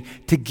me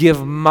to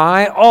give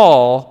my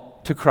all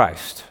to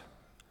Christ?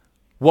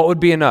 What would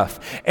be enough?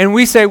 And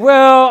we say,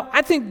 well,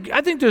 I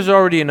think there's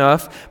already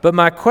enough, but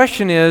my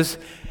question is,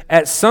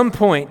 at some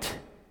point,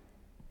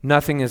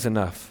 nothing is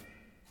enough.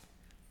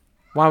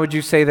 Why would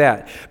you say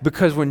that?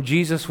 Because when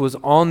Jesus was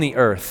on the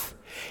earth,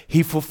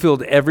 he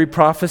fulfilled every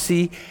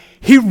prophecy.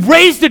 He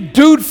raised a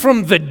dude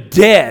from the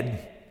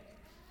dead.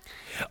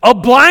 A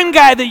blind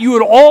guy that you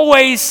had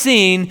always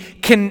seen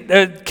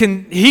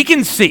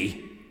can see.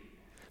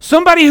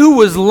 Somebody who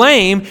was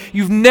lame,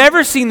 you've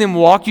never seen them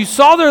walk. You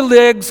saw their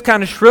legs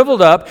kind of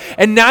shriveled up,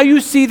 and now you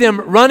see them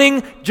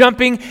running,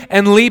 jumping,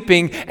 and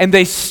leaping, and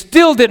they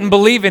still didn't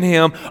believe in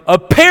him.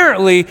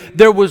 Apparently,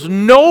 there was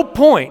no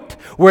point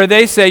where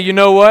they say, you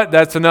know what,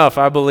 that's enough,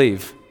 I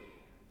believe.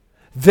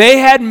 They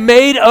had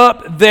made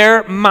up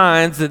their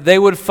minds that they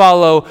would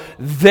follow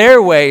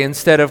their way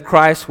instead of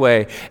Christ's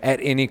way at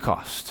any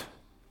cost.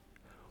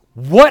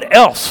 What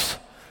else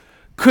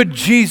could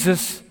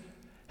Jesus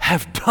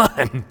have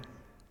done?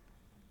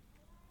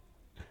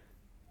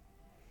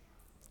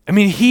 I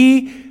mean,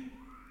 he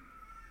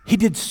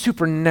did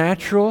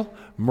supernatural,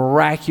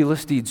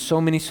 miraculous deeds,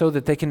 so many so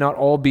that they cannot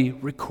all be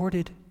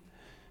recorded.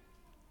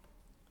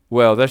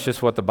 Well, that's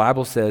just what the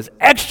Bible says.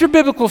 Extra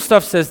biblical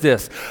stuff says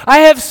this. I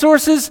have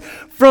sources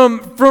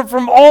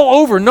from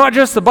all over, not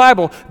just the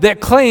Bible,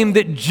 that claim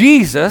that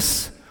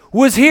Jesus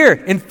was here.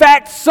 In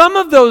fact, some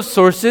of those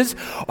sources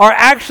are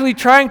actually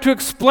trying to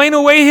explain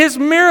away his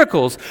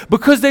miracles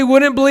because they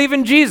wouldn't believe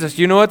in Jesus.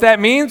 You know what that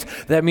means?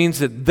 That means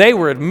that they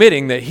were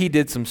admitting that he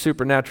did some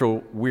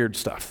supernatural weird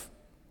stuff.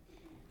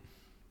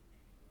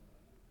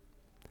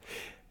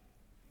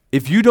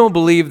 If you don't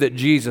believe that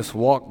Jesus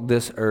walked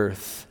this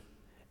earth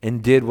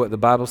and did what the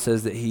Bible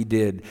says that he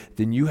did,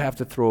 then you have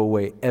to throw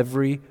away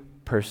every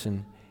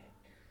person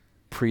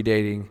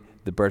predating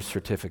the birth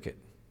certificate.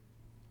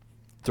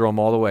 Throw them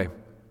all away.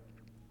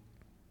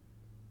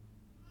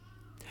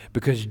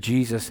 Because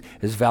Jesus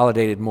is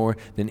validated more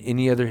than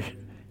any other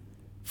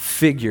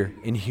figure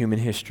in human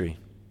history.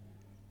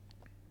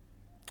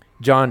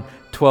 John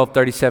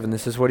 12:37,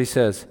 this is what he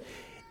says.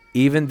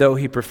 Even though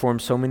he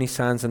performed so many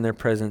signs in their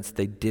presence,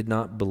 they did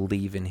not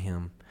believe in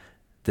him.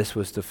 This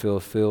was to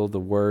fulfill the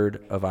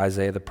word of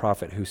Isaiah the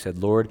prophet, who said,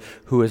 Lord,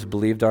 who has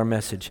believed our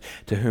message?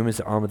 To whom has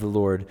the arm of the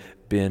Lord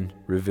been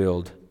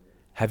revealed?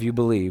 Have you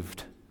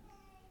believed?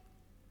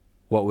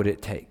 What would it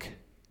take?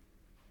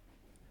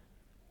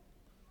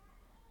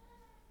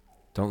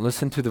 Don't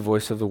listen to the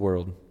voice of the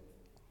world.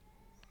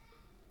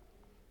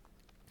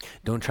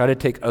 Don't try to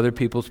take other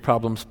people's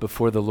problems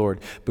before the Lord,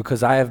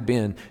 because I have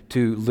been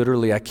to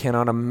literally, I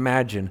cannot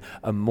imagine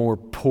a more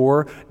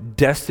poor,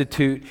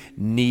 destitute,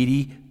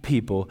 needy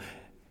people,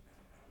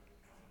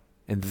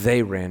 and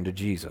they ran to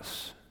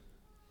Jesus.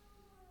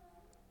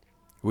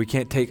 We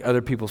can't take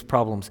other people's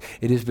problems.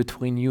 It is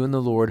between you and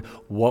the Lord.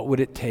 What would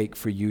it take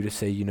for you to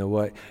say, you know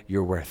what,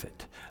 you're worth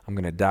it. I'm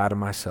going to die to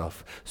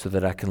myself so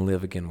that I can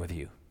live again with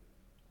you.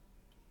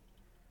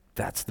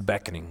 That's the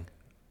beckoning.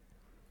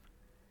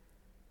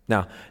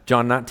 Now,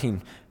 John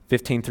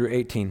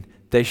 19:15-18,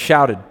 they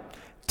shouted,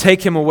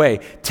 take him away,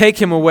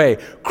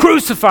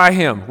 crucify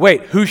him.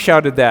 Wait, who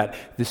shouted that?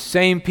 The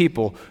same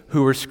people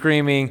who were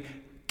screaming,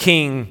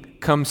 King,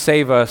 come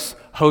save us,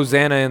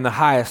 Hosanna in the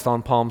highest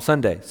on Palm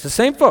Sunday. It's the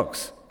same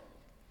folks.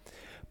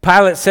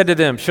 Pilate said to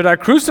them, should I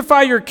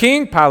crucify your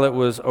king? Pilate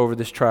was over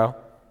this trial.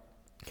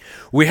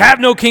 We have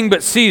no king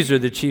but Caesar,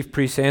 the chief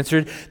priest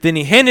answered. Then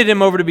he handed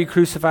him over to be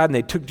crucified, and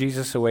they took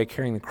Jesus away,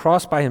 carrying the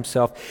cross by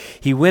himself.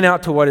 He went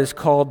out to what is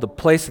called the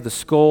place of the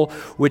skull,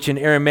 which in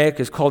Aramaic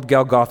is called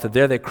Golgotha.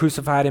 There they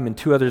crucified him and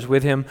two others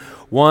with him,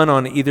 one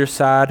on either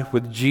side,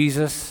 with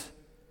Jesus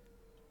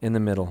in the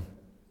middle.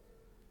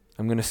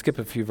 I'm going to skip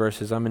a few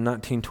verses. I'm in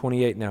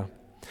 19:28 now.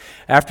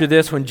 After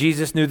this, when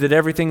Jesus knew that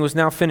everything was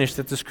now finished,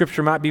 that the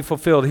scripture might be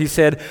fulfilled, he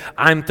said,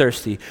 I'm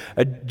thirsty.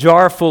 A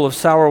jar full of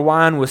sour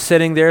wine was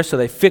sitting there, so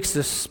they fixed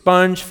a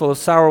sponge full of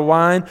sour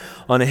wine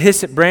on a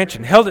hyssop branch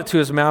and held it to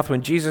his mouth.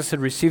 When Jesus had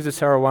received the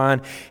sour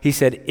wine, he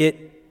said,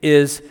 it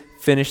is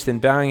finished. Then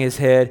bowing his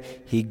head,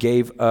 he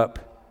gave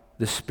up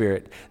the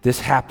Spirit.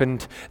 This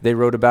happened. They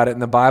wrote about it in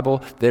the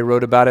Bible. They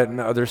wrote about it in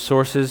other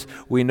sources.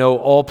 We know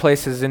all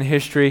places in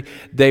history.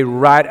 They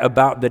write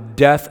about the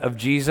death of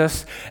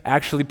Jesus.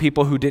 Actually,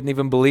 people who didn't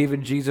even believe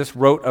in Jesus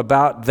wrote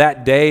about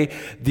that day,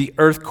 the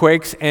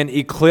earthquakes and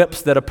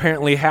eclipse that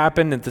apparently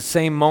happened at the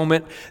same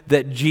moment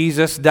that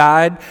Jesus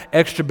died.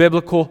 Extra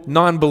biblical,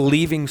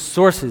 non-believing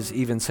sources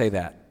even say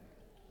that.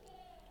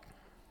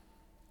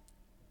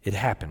 It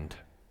happened.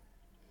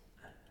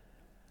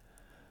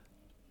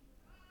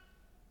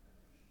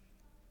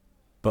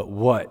 But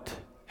what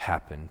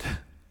happened?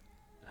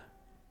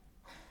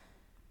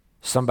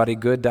 Somebody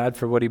good died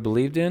for what he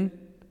believed in?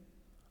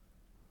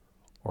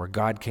 Or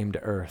God came to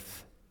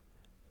earth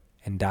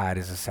and died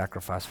as a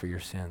sacrifice for your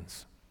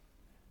sins?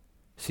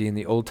 See, in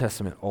the Old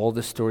Testament, all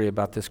the story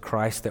about this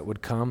Christ that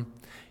would come,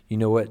 you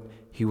know what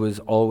he was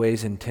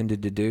always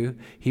intended to do?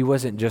 He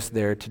wasn't just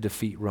there to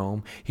defeat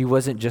Rome. He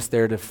wasn't just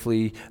there to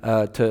flee,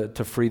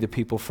 to free the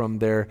people from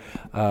their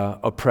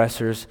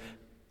oppressors.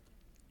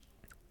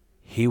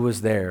 He was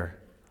there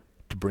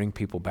to bring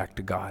people back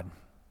to God.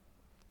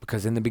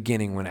 Because in the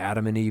beginning, when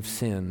Adam and Eve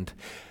sinned,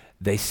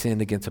 They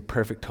sinned against a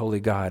perfect,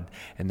 holy God,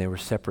 and they were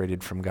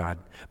separated from God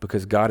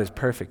because God is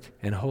perfect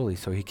and holy,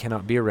 so he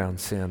cannot be around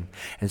sin.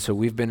 And so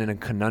we've been in a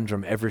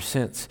conundrum ever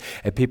since.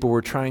 And people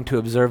were trying to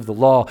observe the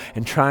law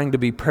and trying to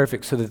be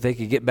perfect so that they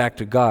could get back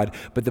to God.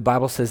 But the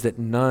Bible says that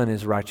none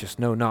is righteous,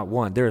 no, not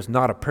one. There is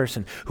not a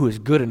person who is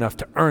good enough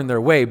to earn their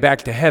way back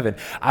to heaven.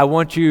 I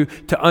want you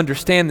to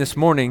understand this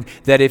morning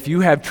that if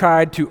you have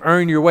tried to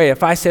earn your way,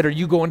 if I said, are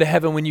you going to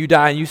heaven when you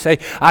die? And you say,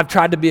 I've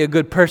tried to be a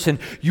good person,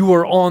 you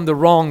are on the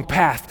wrong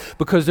path.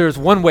 Because there's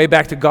one way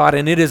back to God,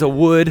 and it is a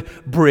wood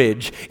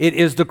bridge. It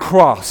is the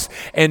cross.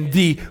 And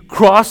the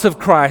cross of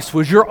Christ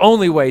was your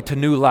only way to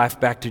new life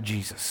back to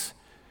Jesus.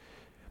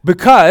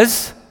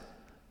 Because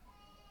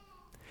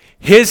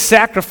his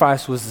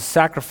sacrifice was the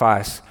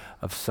sacrifice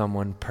of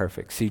someone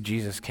perfect. See,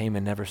 Jesus came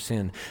and never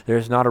sinned.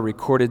 There's not a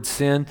recorded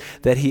sin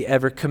that he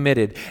ever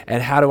committed.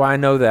 And how do I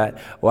know that?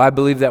 Well, I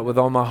believe that with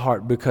all my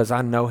heart because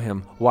I know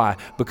him. Why?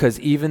 Because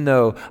even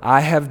though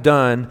I have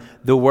done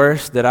the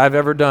worst that I've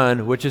ever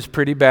done, which is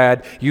pretty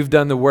bad, you've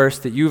done the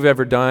worst that you've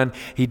ever done.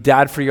 He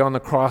died for you on the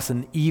cross,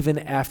 and even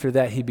after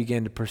that, he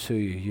began to pursue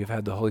you. You've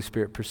had the Holy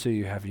Spirit pursue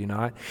you, have you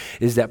not?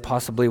 Is that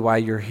possibly why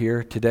you're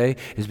here today?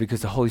 Is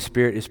because the Holy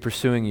Spirit is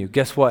pursuing you.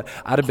 Guess what?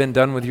 I'd have been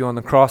done with you on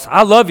the cross.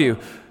 I love you.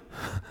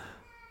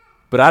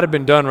 But I'd have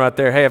been done right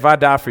there. Hey, if I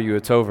die for you,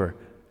 it's over.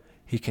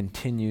 He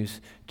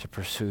continues to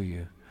pursue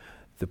you.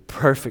 The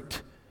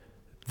perfect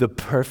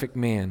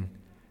man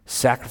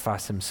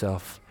sacrificed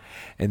himself,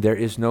 and there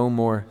is no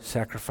more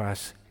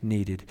sacrifice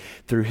needed.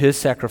 Through his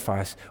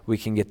sacrifice, we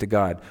can get to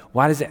God.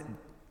 Why does that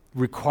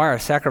require a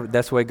sacrifice?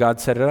 That's the way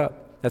God set it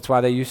up. That's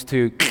why they used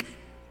to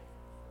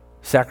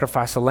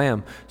sacrifice a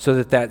lamb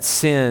so that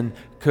sin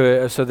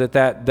could, so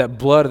that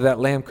blood of that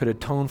lamb could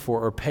atone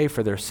for or pay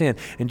for their sin.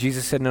 And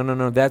Jesus said,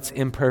 no, that's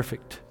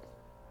imperfect.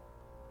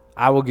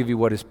 I will give you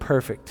what is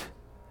perfect,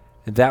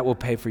 and that will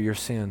pay for your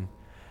sin.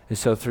 And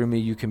so through me,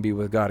 you can be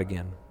with God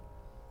again.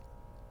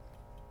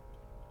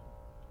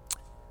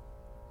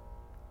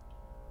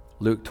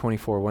 Luke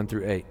 24,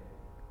 1-8.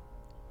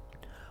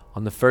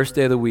 On the first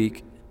day of the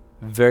week,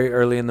 very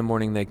early in the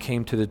morning, they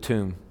came to the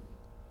tomb.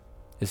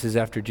 This is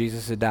after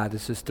Jesus had died.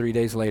 This is 3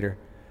 days later.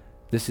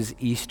 This is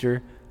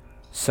Easter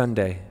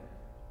Sunday.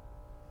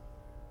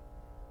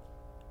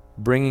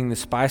 Bringing the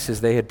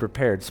spices they had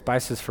prepared.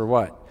 Spices for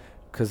what?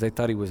 Because they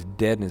thought he was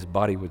dead and his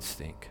body would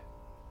stink.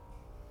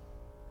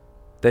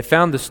 They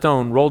found the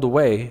stone rolled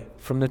away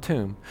from the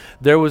tomb.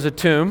 There was a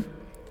tomb,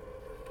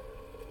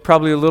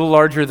 probably a little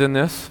larger than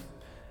this.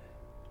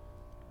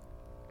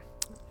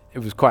 It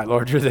was quite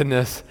larger than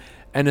this.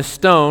 And a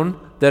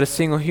stone that a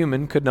single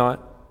human could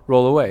not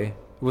roll away.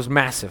 It was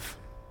massive.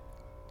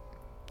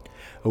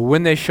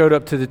 When they showed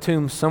up to the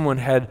tomb, someone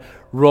had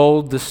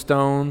rolled the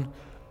stone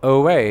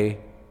away.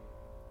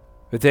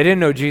 But they didn't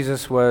know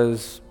Jesus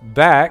was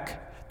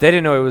back. They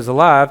didn't know he was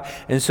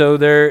alive. And so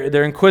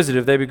they're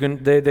inquisitive.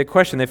 They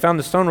question. They found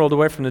the stone rolled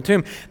away from the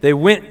tomb. They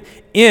went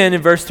in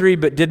verse 3,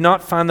 but did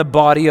not find the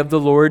body of the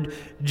Lord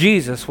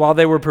Jesus. While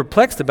they were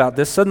perplexed about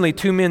this, suddenly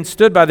two men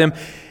stood by them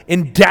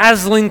in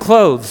dazzling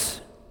clothes.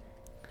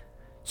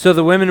 So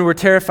the women were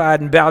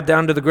terrified and bowed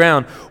down to the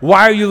ground.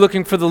 Why are you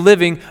looking for the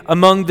living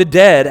among the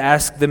dead?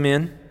 Asked the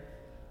men.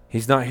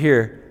 He's not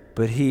here,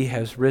 but he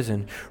has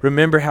risen.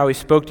 Remember how he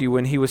spoke to you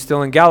when he was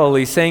still in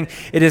Galilee, saying,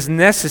 it is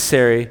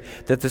necessary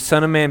that the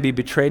Son of Man be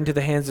betrayed into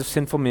the hands of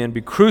sinful men,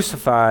 be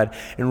crucified,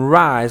 and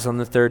rise on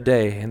the third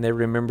day. And they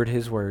remembered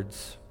his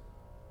words.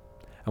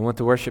 I want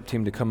the worship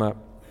team to come up.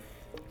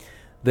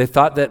 They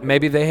thought that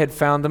maybe they had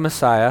found the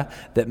Messiah,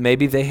 that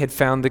maybe they had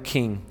found the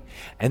King.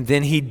 And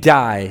then he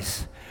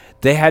dies.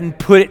 They hadn't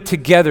put it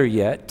together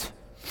yet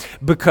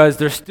because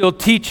they're still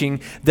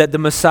teaching that the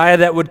Messiah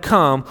that would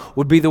come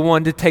would be the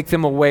one to take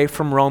them away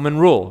from Roman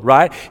rule,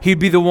 right? He'd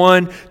be the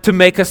one to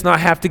make us not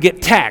have to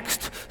get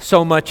taxed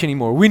so much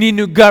anymore. We need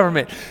new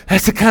government.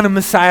 That's the kind of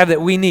Messiah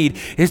that we need,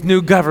 is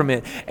new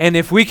government. And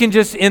if we can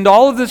just end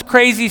all of this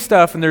crazy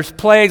stuff and there's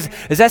plagues,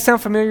 does that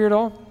sound familiar at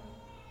all?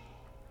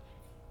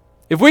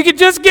 If we could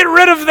just get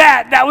rid of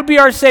that, that would be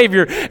our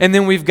Savior. And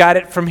then we've got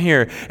it from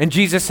here. And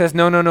Jesus says,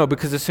 no,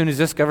 because as soon as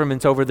this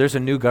government's over, there's a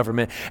new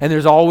government. And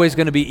there's always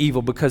going to be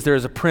evil because there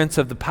is a prince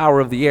of the power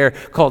of the air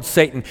called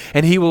Satan.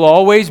 And he will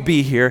always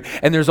be here.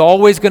 And there's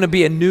always going to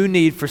be a new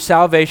need for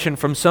salvation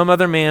from some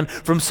other man,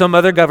 from some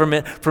other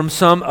government, from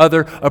some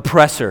other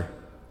oppressor.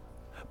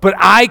 But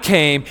I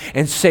came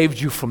and saved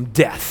you from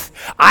death.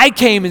 I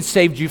came and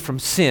saved you from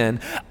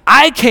sin.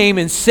 I came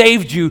and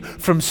saved you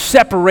from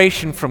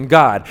separation from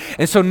God.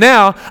 And so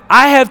now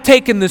I have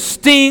taken the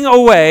sting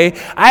away.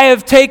 I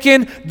have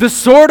taken the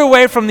sword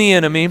away from the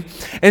enemy.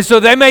 And so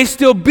they may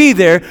still be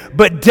there,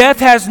 but death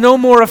has no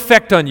more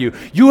effect on you.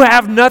 You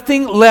have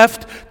nothing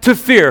left to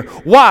fear.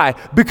 Why?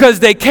 Because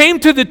they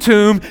came to the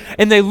tomb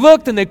and they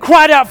looked and they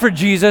cried out for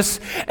Jesus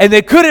and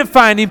they couldn't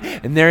find him,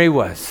 and there he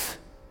was.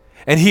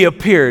 And he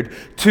appeared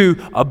to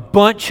a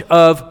bunch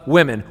of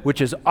women,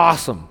 which is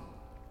awesome.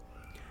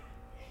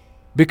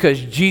 Because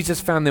Jesus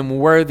found them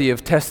worthy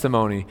of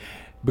testimony.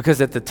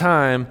 Because at the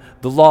time,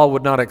 the law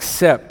would not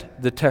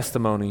accept the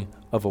testimony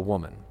of a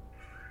woman.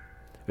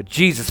 But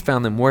Jesus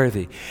found them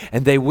worthy,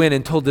 and they went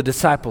and told the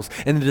disciples,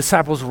 and the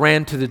disciples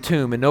ran to the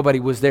tomb, and nobody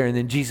was there, and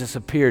then Jesus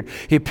appeared.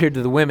 He appeared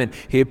to the women.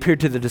 He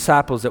appeared to the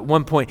disciples. At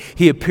one point,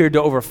 he appeared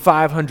to over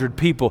 500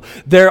 people.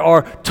 There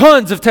are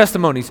tons of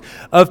testimonies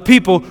of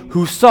people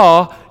who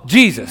saw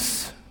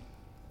Jesus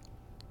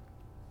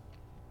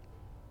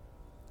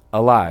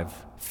alive,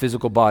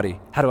 physical body.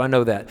 How do I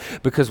know that?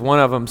 Because one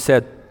of them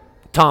said,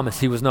 Thomas,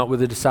 he was not with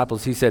the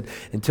disciples. He said,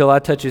 until I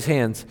touch his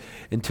hands,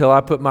 until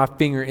I put my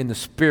finger in the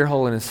spear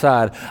hole in his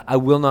side, I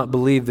will not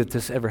believe that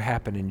this ever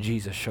happened. And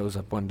Jesus shows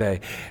up one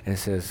day and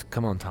says,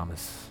 come on,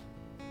 Thomas.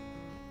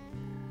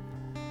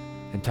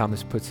 And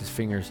Thomas puts his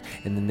fingers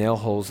in the nail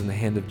holes in the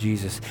hand of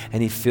Jesus,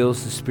 and he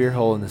fills the spear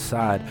hole in the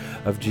side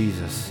of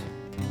Jesus.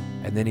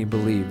 And then he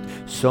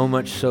believed, so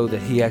much so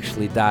that he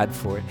actually died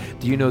for it.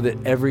 Do you know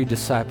that every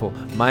disciple,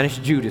 minus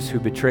Judas, who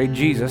betrayed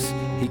Jesus,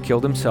 he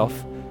killed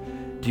himself.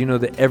 Do you know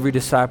that every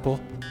disciple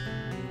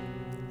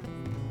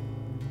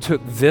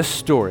took this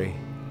story,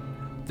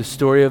 the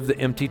story of the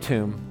empty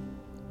tomb,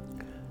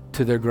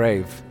 to their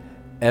grave?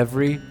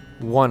 Every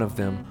one of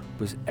them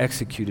was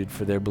executed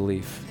for their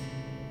belief.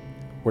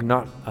 We're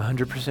not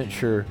 100%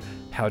 sure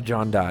how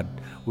John died.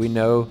 We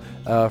know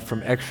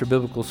from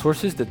extra-biblical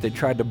sources that they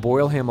tried to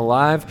boil him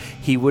alive.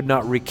 He would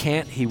not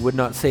recant. He would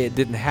not say it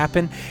didn't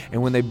happen.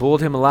 And when they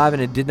boiled him alive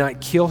and it did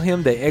not kill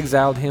him, they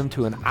exiled him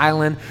to an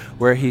island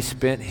where he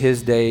spent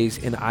his days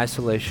in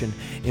isolation,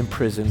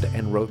 imprisoned,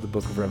 and wrote the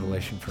book of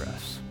Revelation for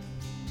us.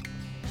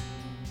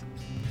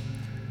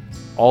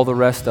 All the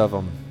rest of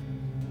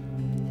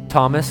them.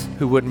 Thomas,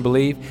 who wouldn't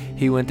believe,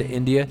 he went to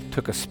India,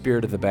 took a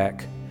spear to the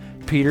back.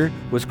 Peter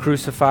was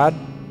crucified.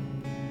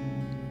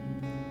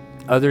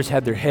 Others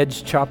had their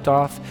heads chopped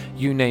off,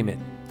 you name it.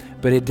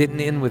 But it didn't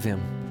end with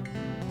him.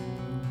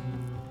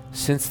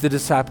 Since the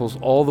disciples,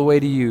 all the way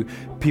to you,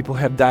 people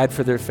have died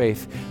for their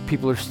faith.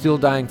 People are still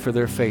dying for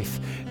their faith.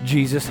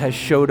 Jesus has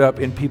showed up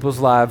in people's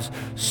lives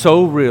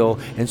so real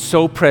and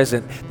so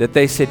present that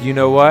they said, you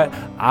know what?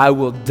 I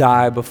will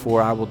die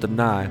before I will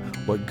deny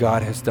what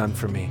God has done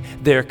for me.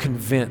 They're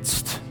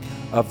convinced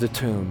of the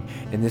tomb.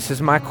 And this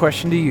is my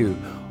question to you.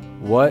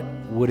 What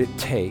would it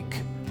take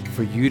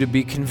for you to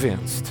be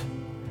convinced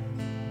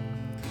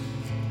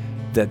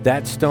that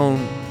that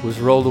stone was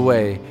rolled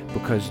away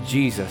because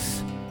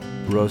Jesus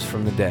rose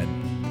from the dead?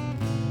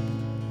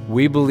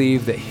 We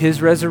believe that his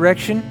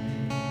resurrection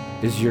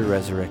is your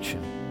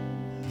resurrection.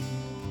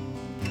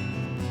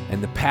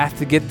 And the path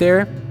to get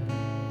there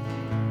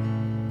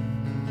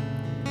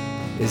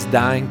is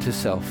dying to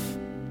self.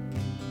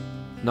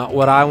 Not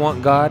what I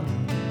want, God,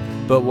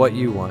 but what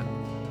you want.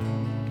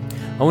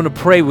 I want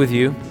to pray with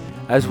you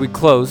as we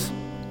close.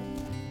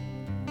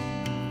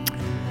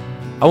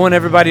 I want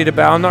everybody to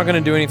bow. I'm not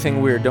going to do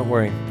anything weird, don't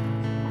worry.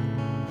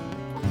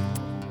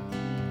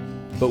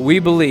 But we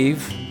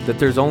believe that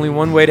there's only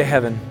one way to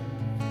heaven.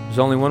 There's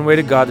only one way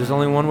to God. There's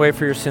only one way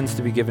for your sins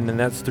to be given, and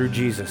that's through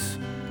Jesus.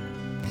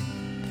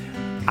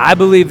 I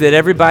believe that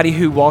everybody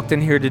who walked in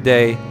here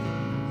today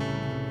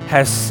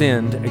has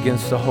sinned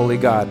against the holy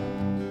God.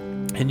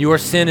 And your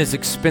sin is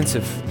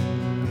expensive.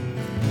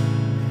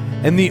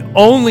 And the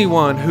only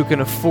one who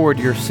can afford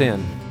your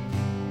sin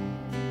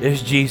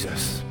is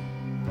Jesus.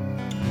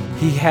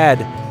 He had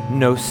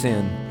no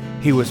sin.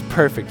 He was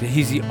perfect.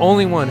 He's the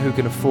only one who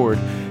can afford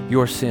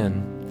your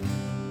sin.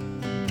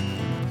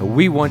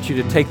 We want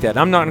you to take that.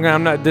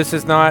 This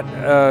is not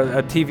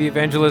a TV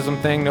evangelism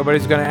thing.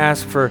 Nobody's going to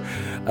ask for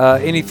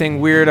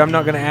anything weird. I'm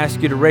not going to ask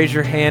you to raise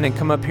your hand and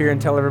come up here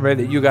and tell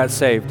everybody that you got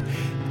saved.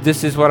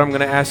 This is what I'm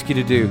going to ask you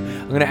to do.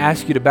 I'm going to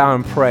ask you to bow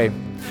and pray,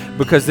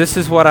 because this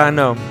is what I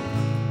know.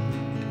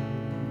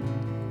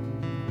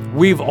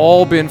 We've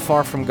all been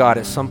far from God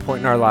at some point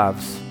in our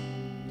lives.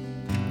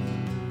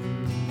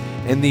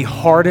 And the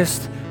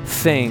hardest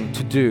thing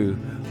to do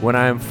when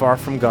I am far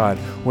from God,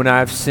 when I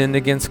have sinned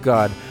against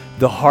God,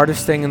 the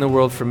hardest thing in the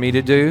world for me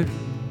to do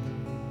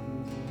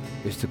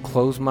is to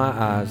close my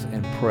eyes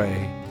and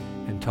pray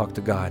and talk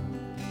to God.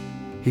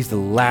 He's the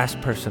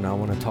last person I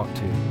want to talk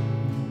to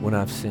when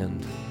I've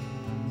sinned,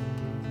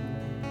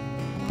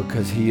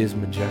 because he is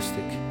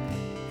majestic,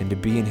 and to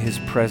be in his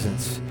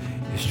presence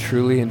is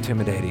truly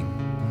intimidating,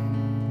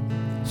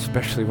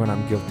 especially when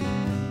I'm guilty.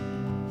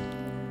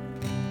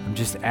 I'm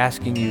just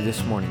asking you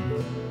this morning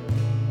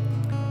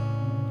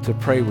to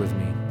pray with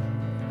me.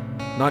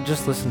 Not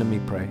just listen to me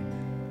pray.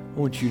 I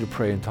want you to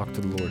pray and talk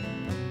to the Lord.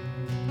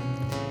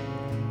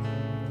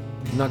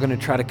 I'm not going to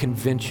try to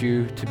convince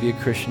you to be a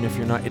Christian if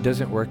you're not. It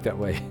doesn't work that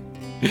way.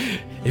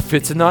 If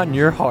it's not in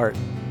your heart,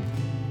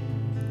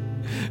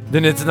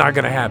 then it's not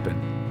going to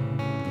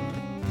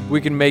happen. We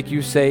can make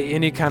you say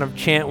any kind of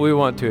chant we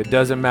want to. It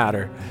doesn't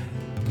matter.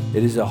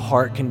 It is a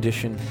heart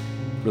condition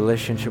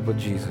relationship with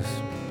Jesus.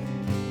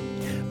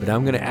 But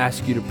I'm going to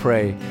ask you to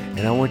pray,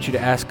 and I want you to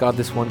ask God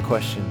this one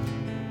question.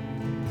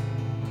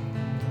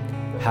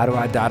 How do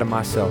I die to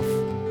myself?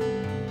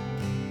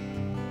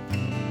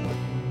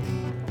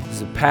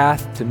 The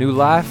path to new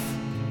life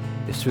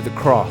is through the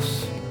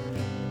cross.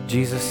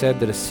 Jesus said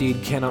that a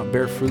seed cannot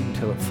bear fruit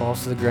until it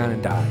falls to the ground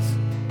and dies.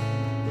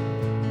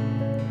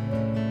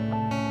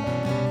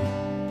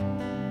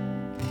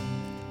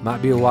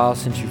 Might be a while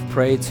since you've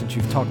prayed, since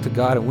you've talked to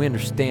God, and we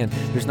understand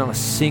there's not a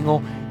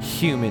single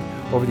human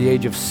over the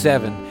age of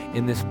 7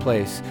 in this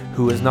place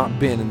who has not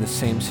been in the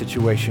same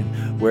situation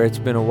where it's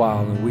been a while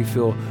and we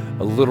feel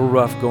a little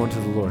rough going to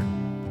the Lord.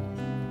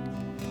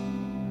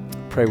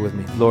 Pray with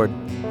me. Lord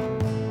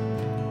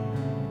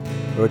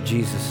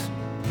Jesus,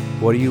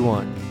 what do you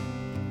want?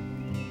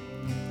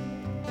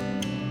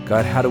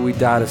 God, how do we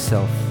die to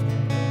self?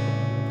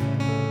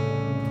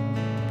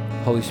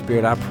 Holy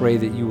Spirit, I pray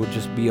that you will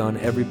just be on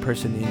every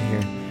person in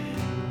here.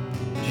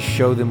 Just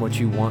show them what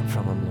you want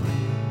from them, Lord.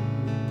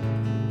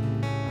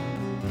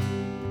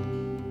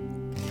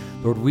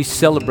 Lord, we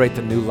celebrate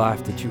the new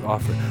life that you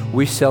offer.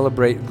 We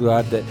celebrate,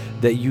 God,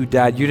 that you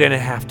died. You didn't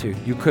have to.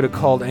 You could have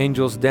called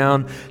angels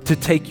down to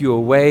take you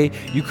away.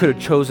 You could have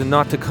chosen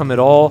not to come at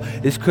all.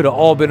 This could have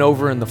all been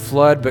over in the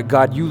flood. But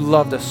God, you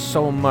loved us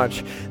so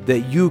much that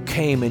you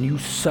came and you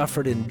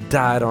suffered and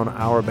died on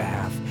our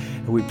behalf.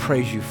 And we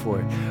praise you for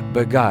it.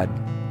 But God,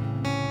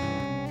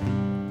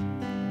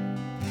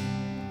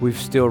 we've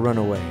still run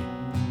away.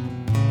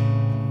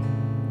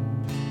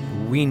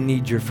 We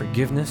need your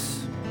forgiveness.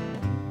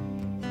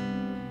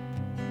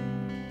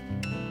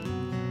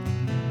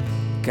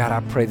 God,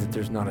 I pray that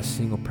there's not a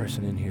single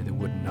person in here that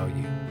wouldn't know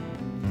you.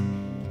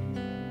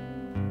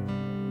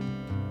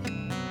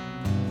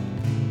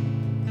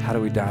 How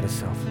do we die to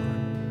self, Lord?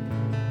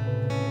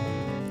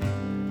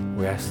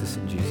 We ask this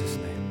in Jesus'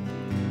 name.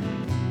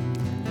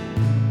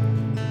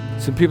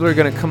 Some people are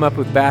going to come up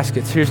with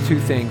baskets. Here's 2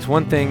 things.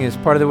 One thing is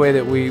part of the way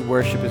that we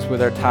worship is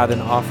with our tithe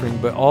and offering,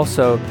 but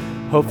also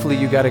hopefully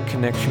you got a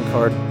connection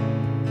card.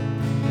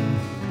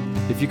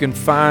 If you can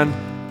find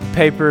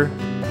paper,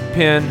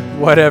 pen,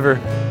 whatever,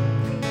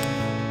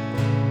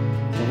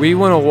 we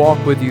want to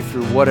walk with you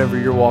through whatever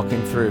you're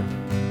walking through.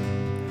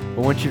 I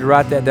want you to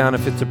write that down.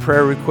 If it's a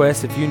prayer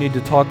request, if you need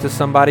to talk to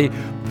somebody,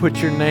 put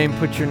your name,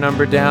 put your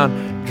number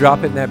down,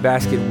 drop it in that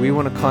basket. We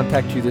want to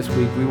contact you this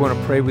week. We want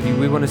to pray with you.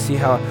 We want to see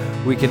how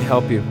we can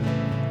help you.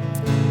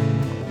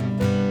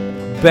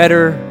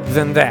 Better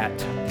than that,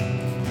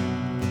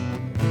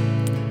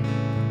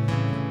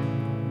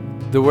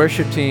 the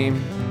worship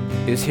team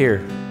is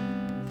here.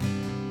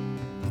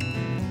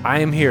 I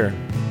am here.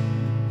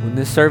 When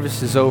this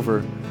service is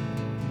over,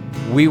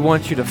 we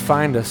want you to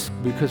find us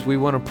because we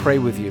want to pray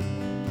with you.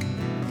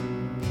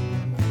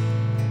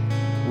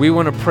 We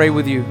want to pray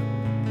with you.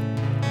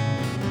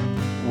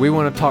 We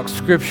want to talk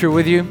scripture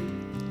with you.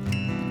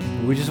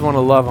 We just want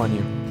to love on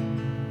you.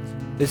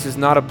 This is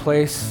not a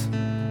place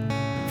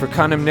for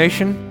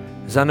condemnation,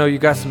 as I know you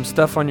got some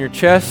stuff on your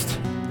chest.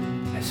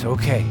 It's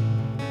okay.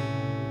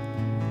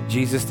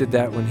 Jesus did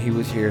that when he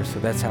was here, so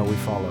that's how we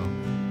follow.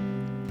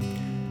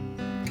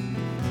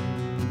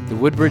 The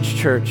Woodbridge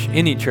Church,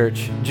 any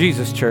church,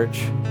 Jesus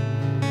Church,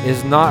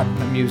 is not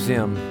a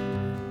museum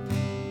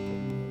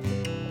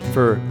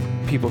for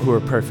people who are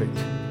perfect.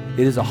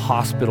 It is a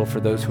hospital for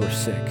those who are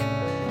sick.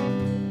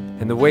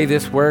 And the way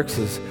this works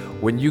is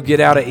when you get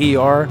out of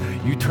ER,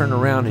 you turn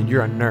around and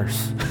you're a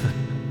nurse.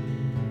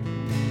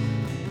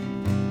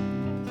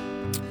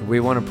 We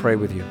want to pray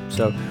with you.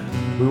 So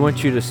we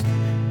want you to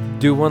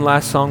do one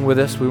last song with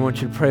us. We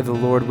want you to pray to the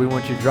Lord. We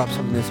want you to drop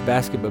something in this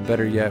basket, but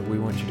better yet, we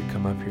want you to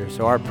come up here.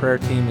 So our prayer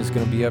team is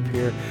going to be up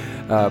here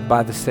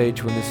by the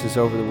stage when this is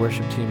over. The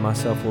worship team,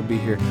 myself, will be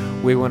here.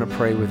 We want to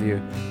pray with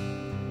you.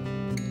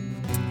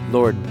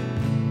 Lord,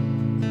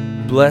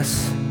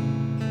 bless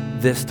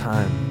this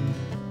time.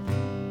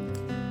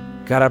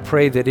 God, I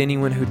pray that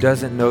anyone who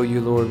doesn't know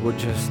you, Lord, will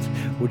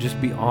just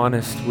be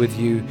honest with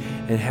you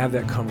and have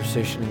that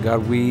conversation. And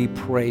God, we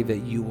pray that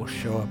you will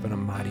show up in a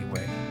mighty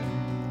way.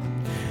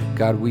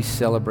 God, we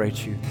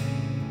celebrate you.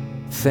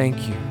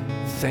 Thank you.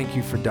 Thank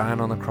you for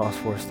dying on the cross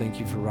for us. Thank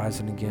you for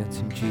rising again.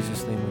 In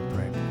Jesus' name we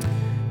pray.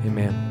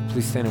 Amen.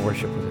 Please stand and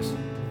worship with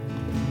us.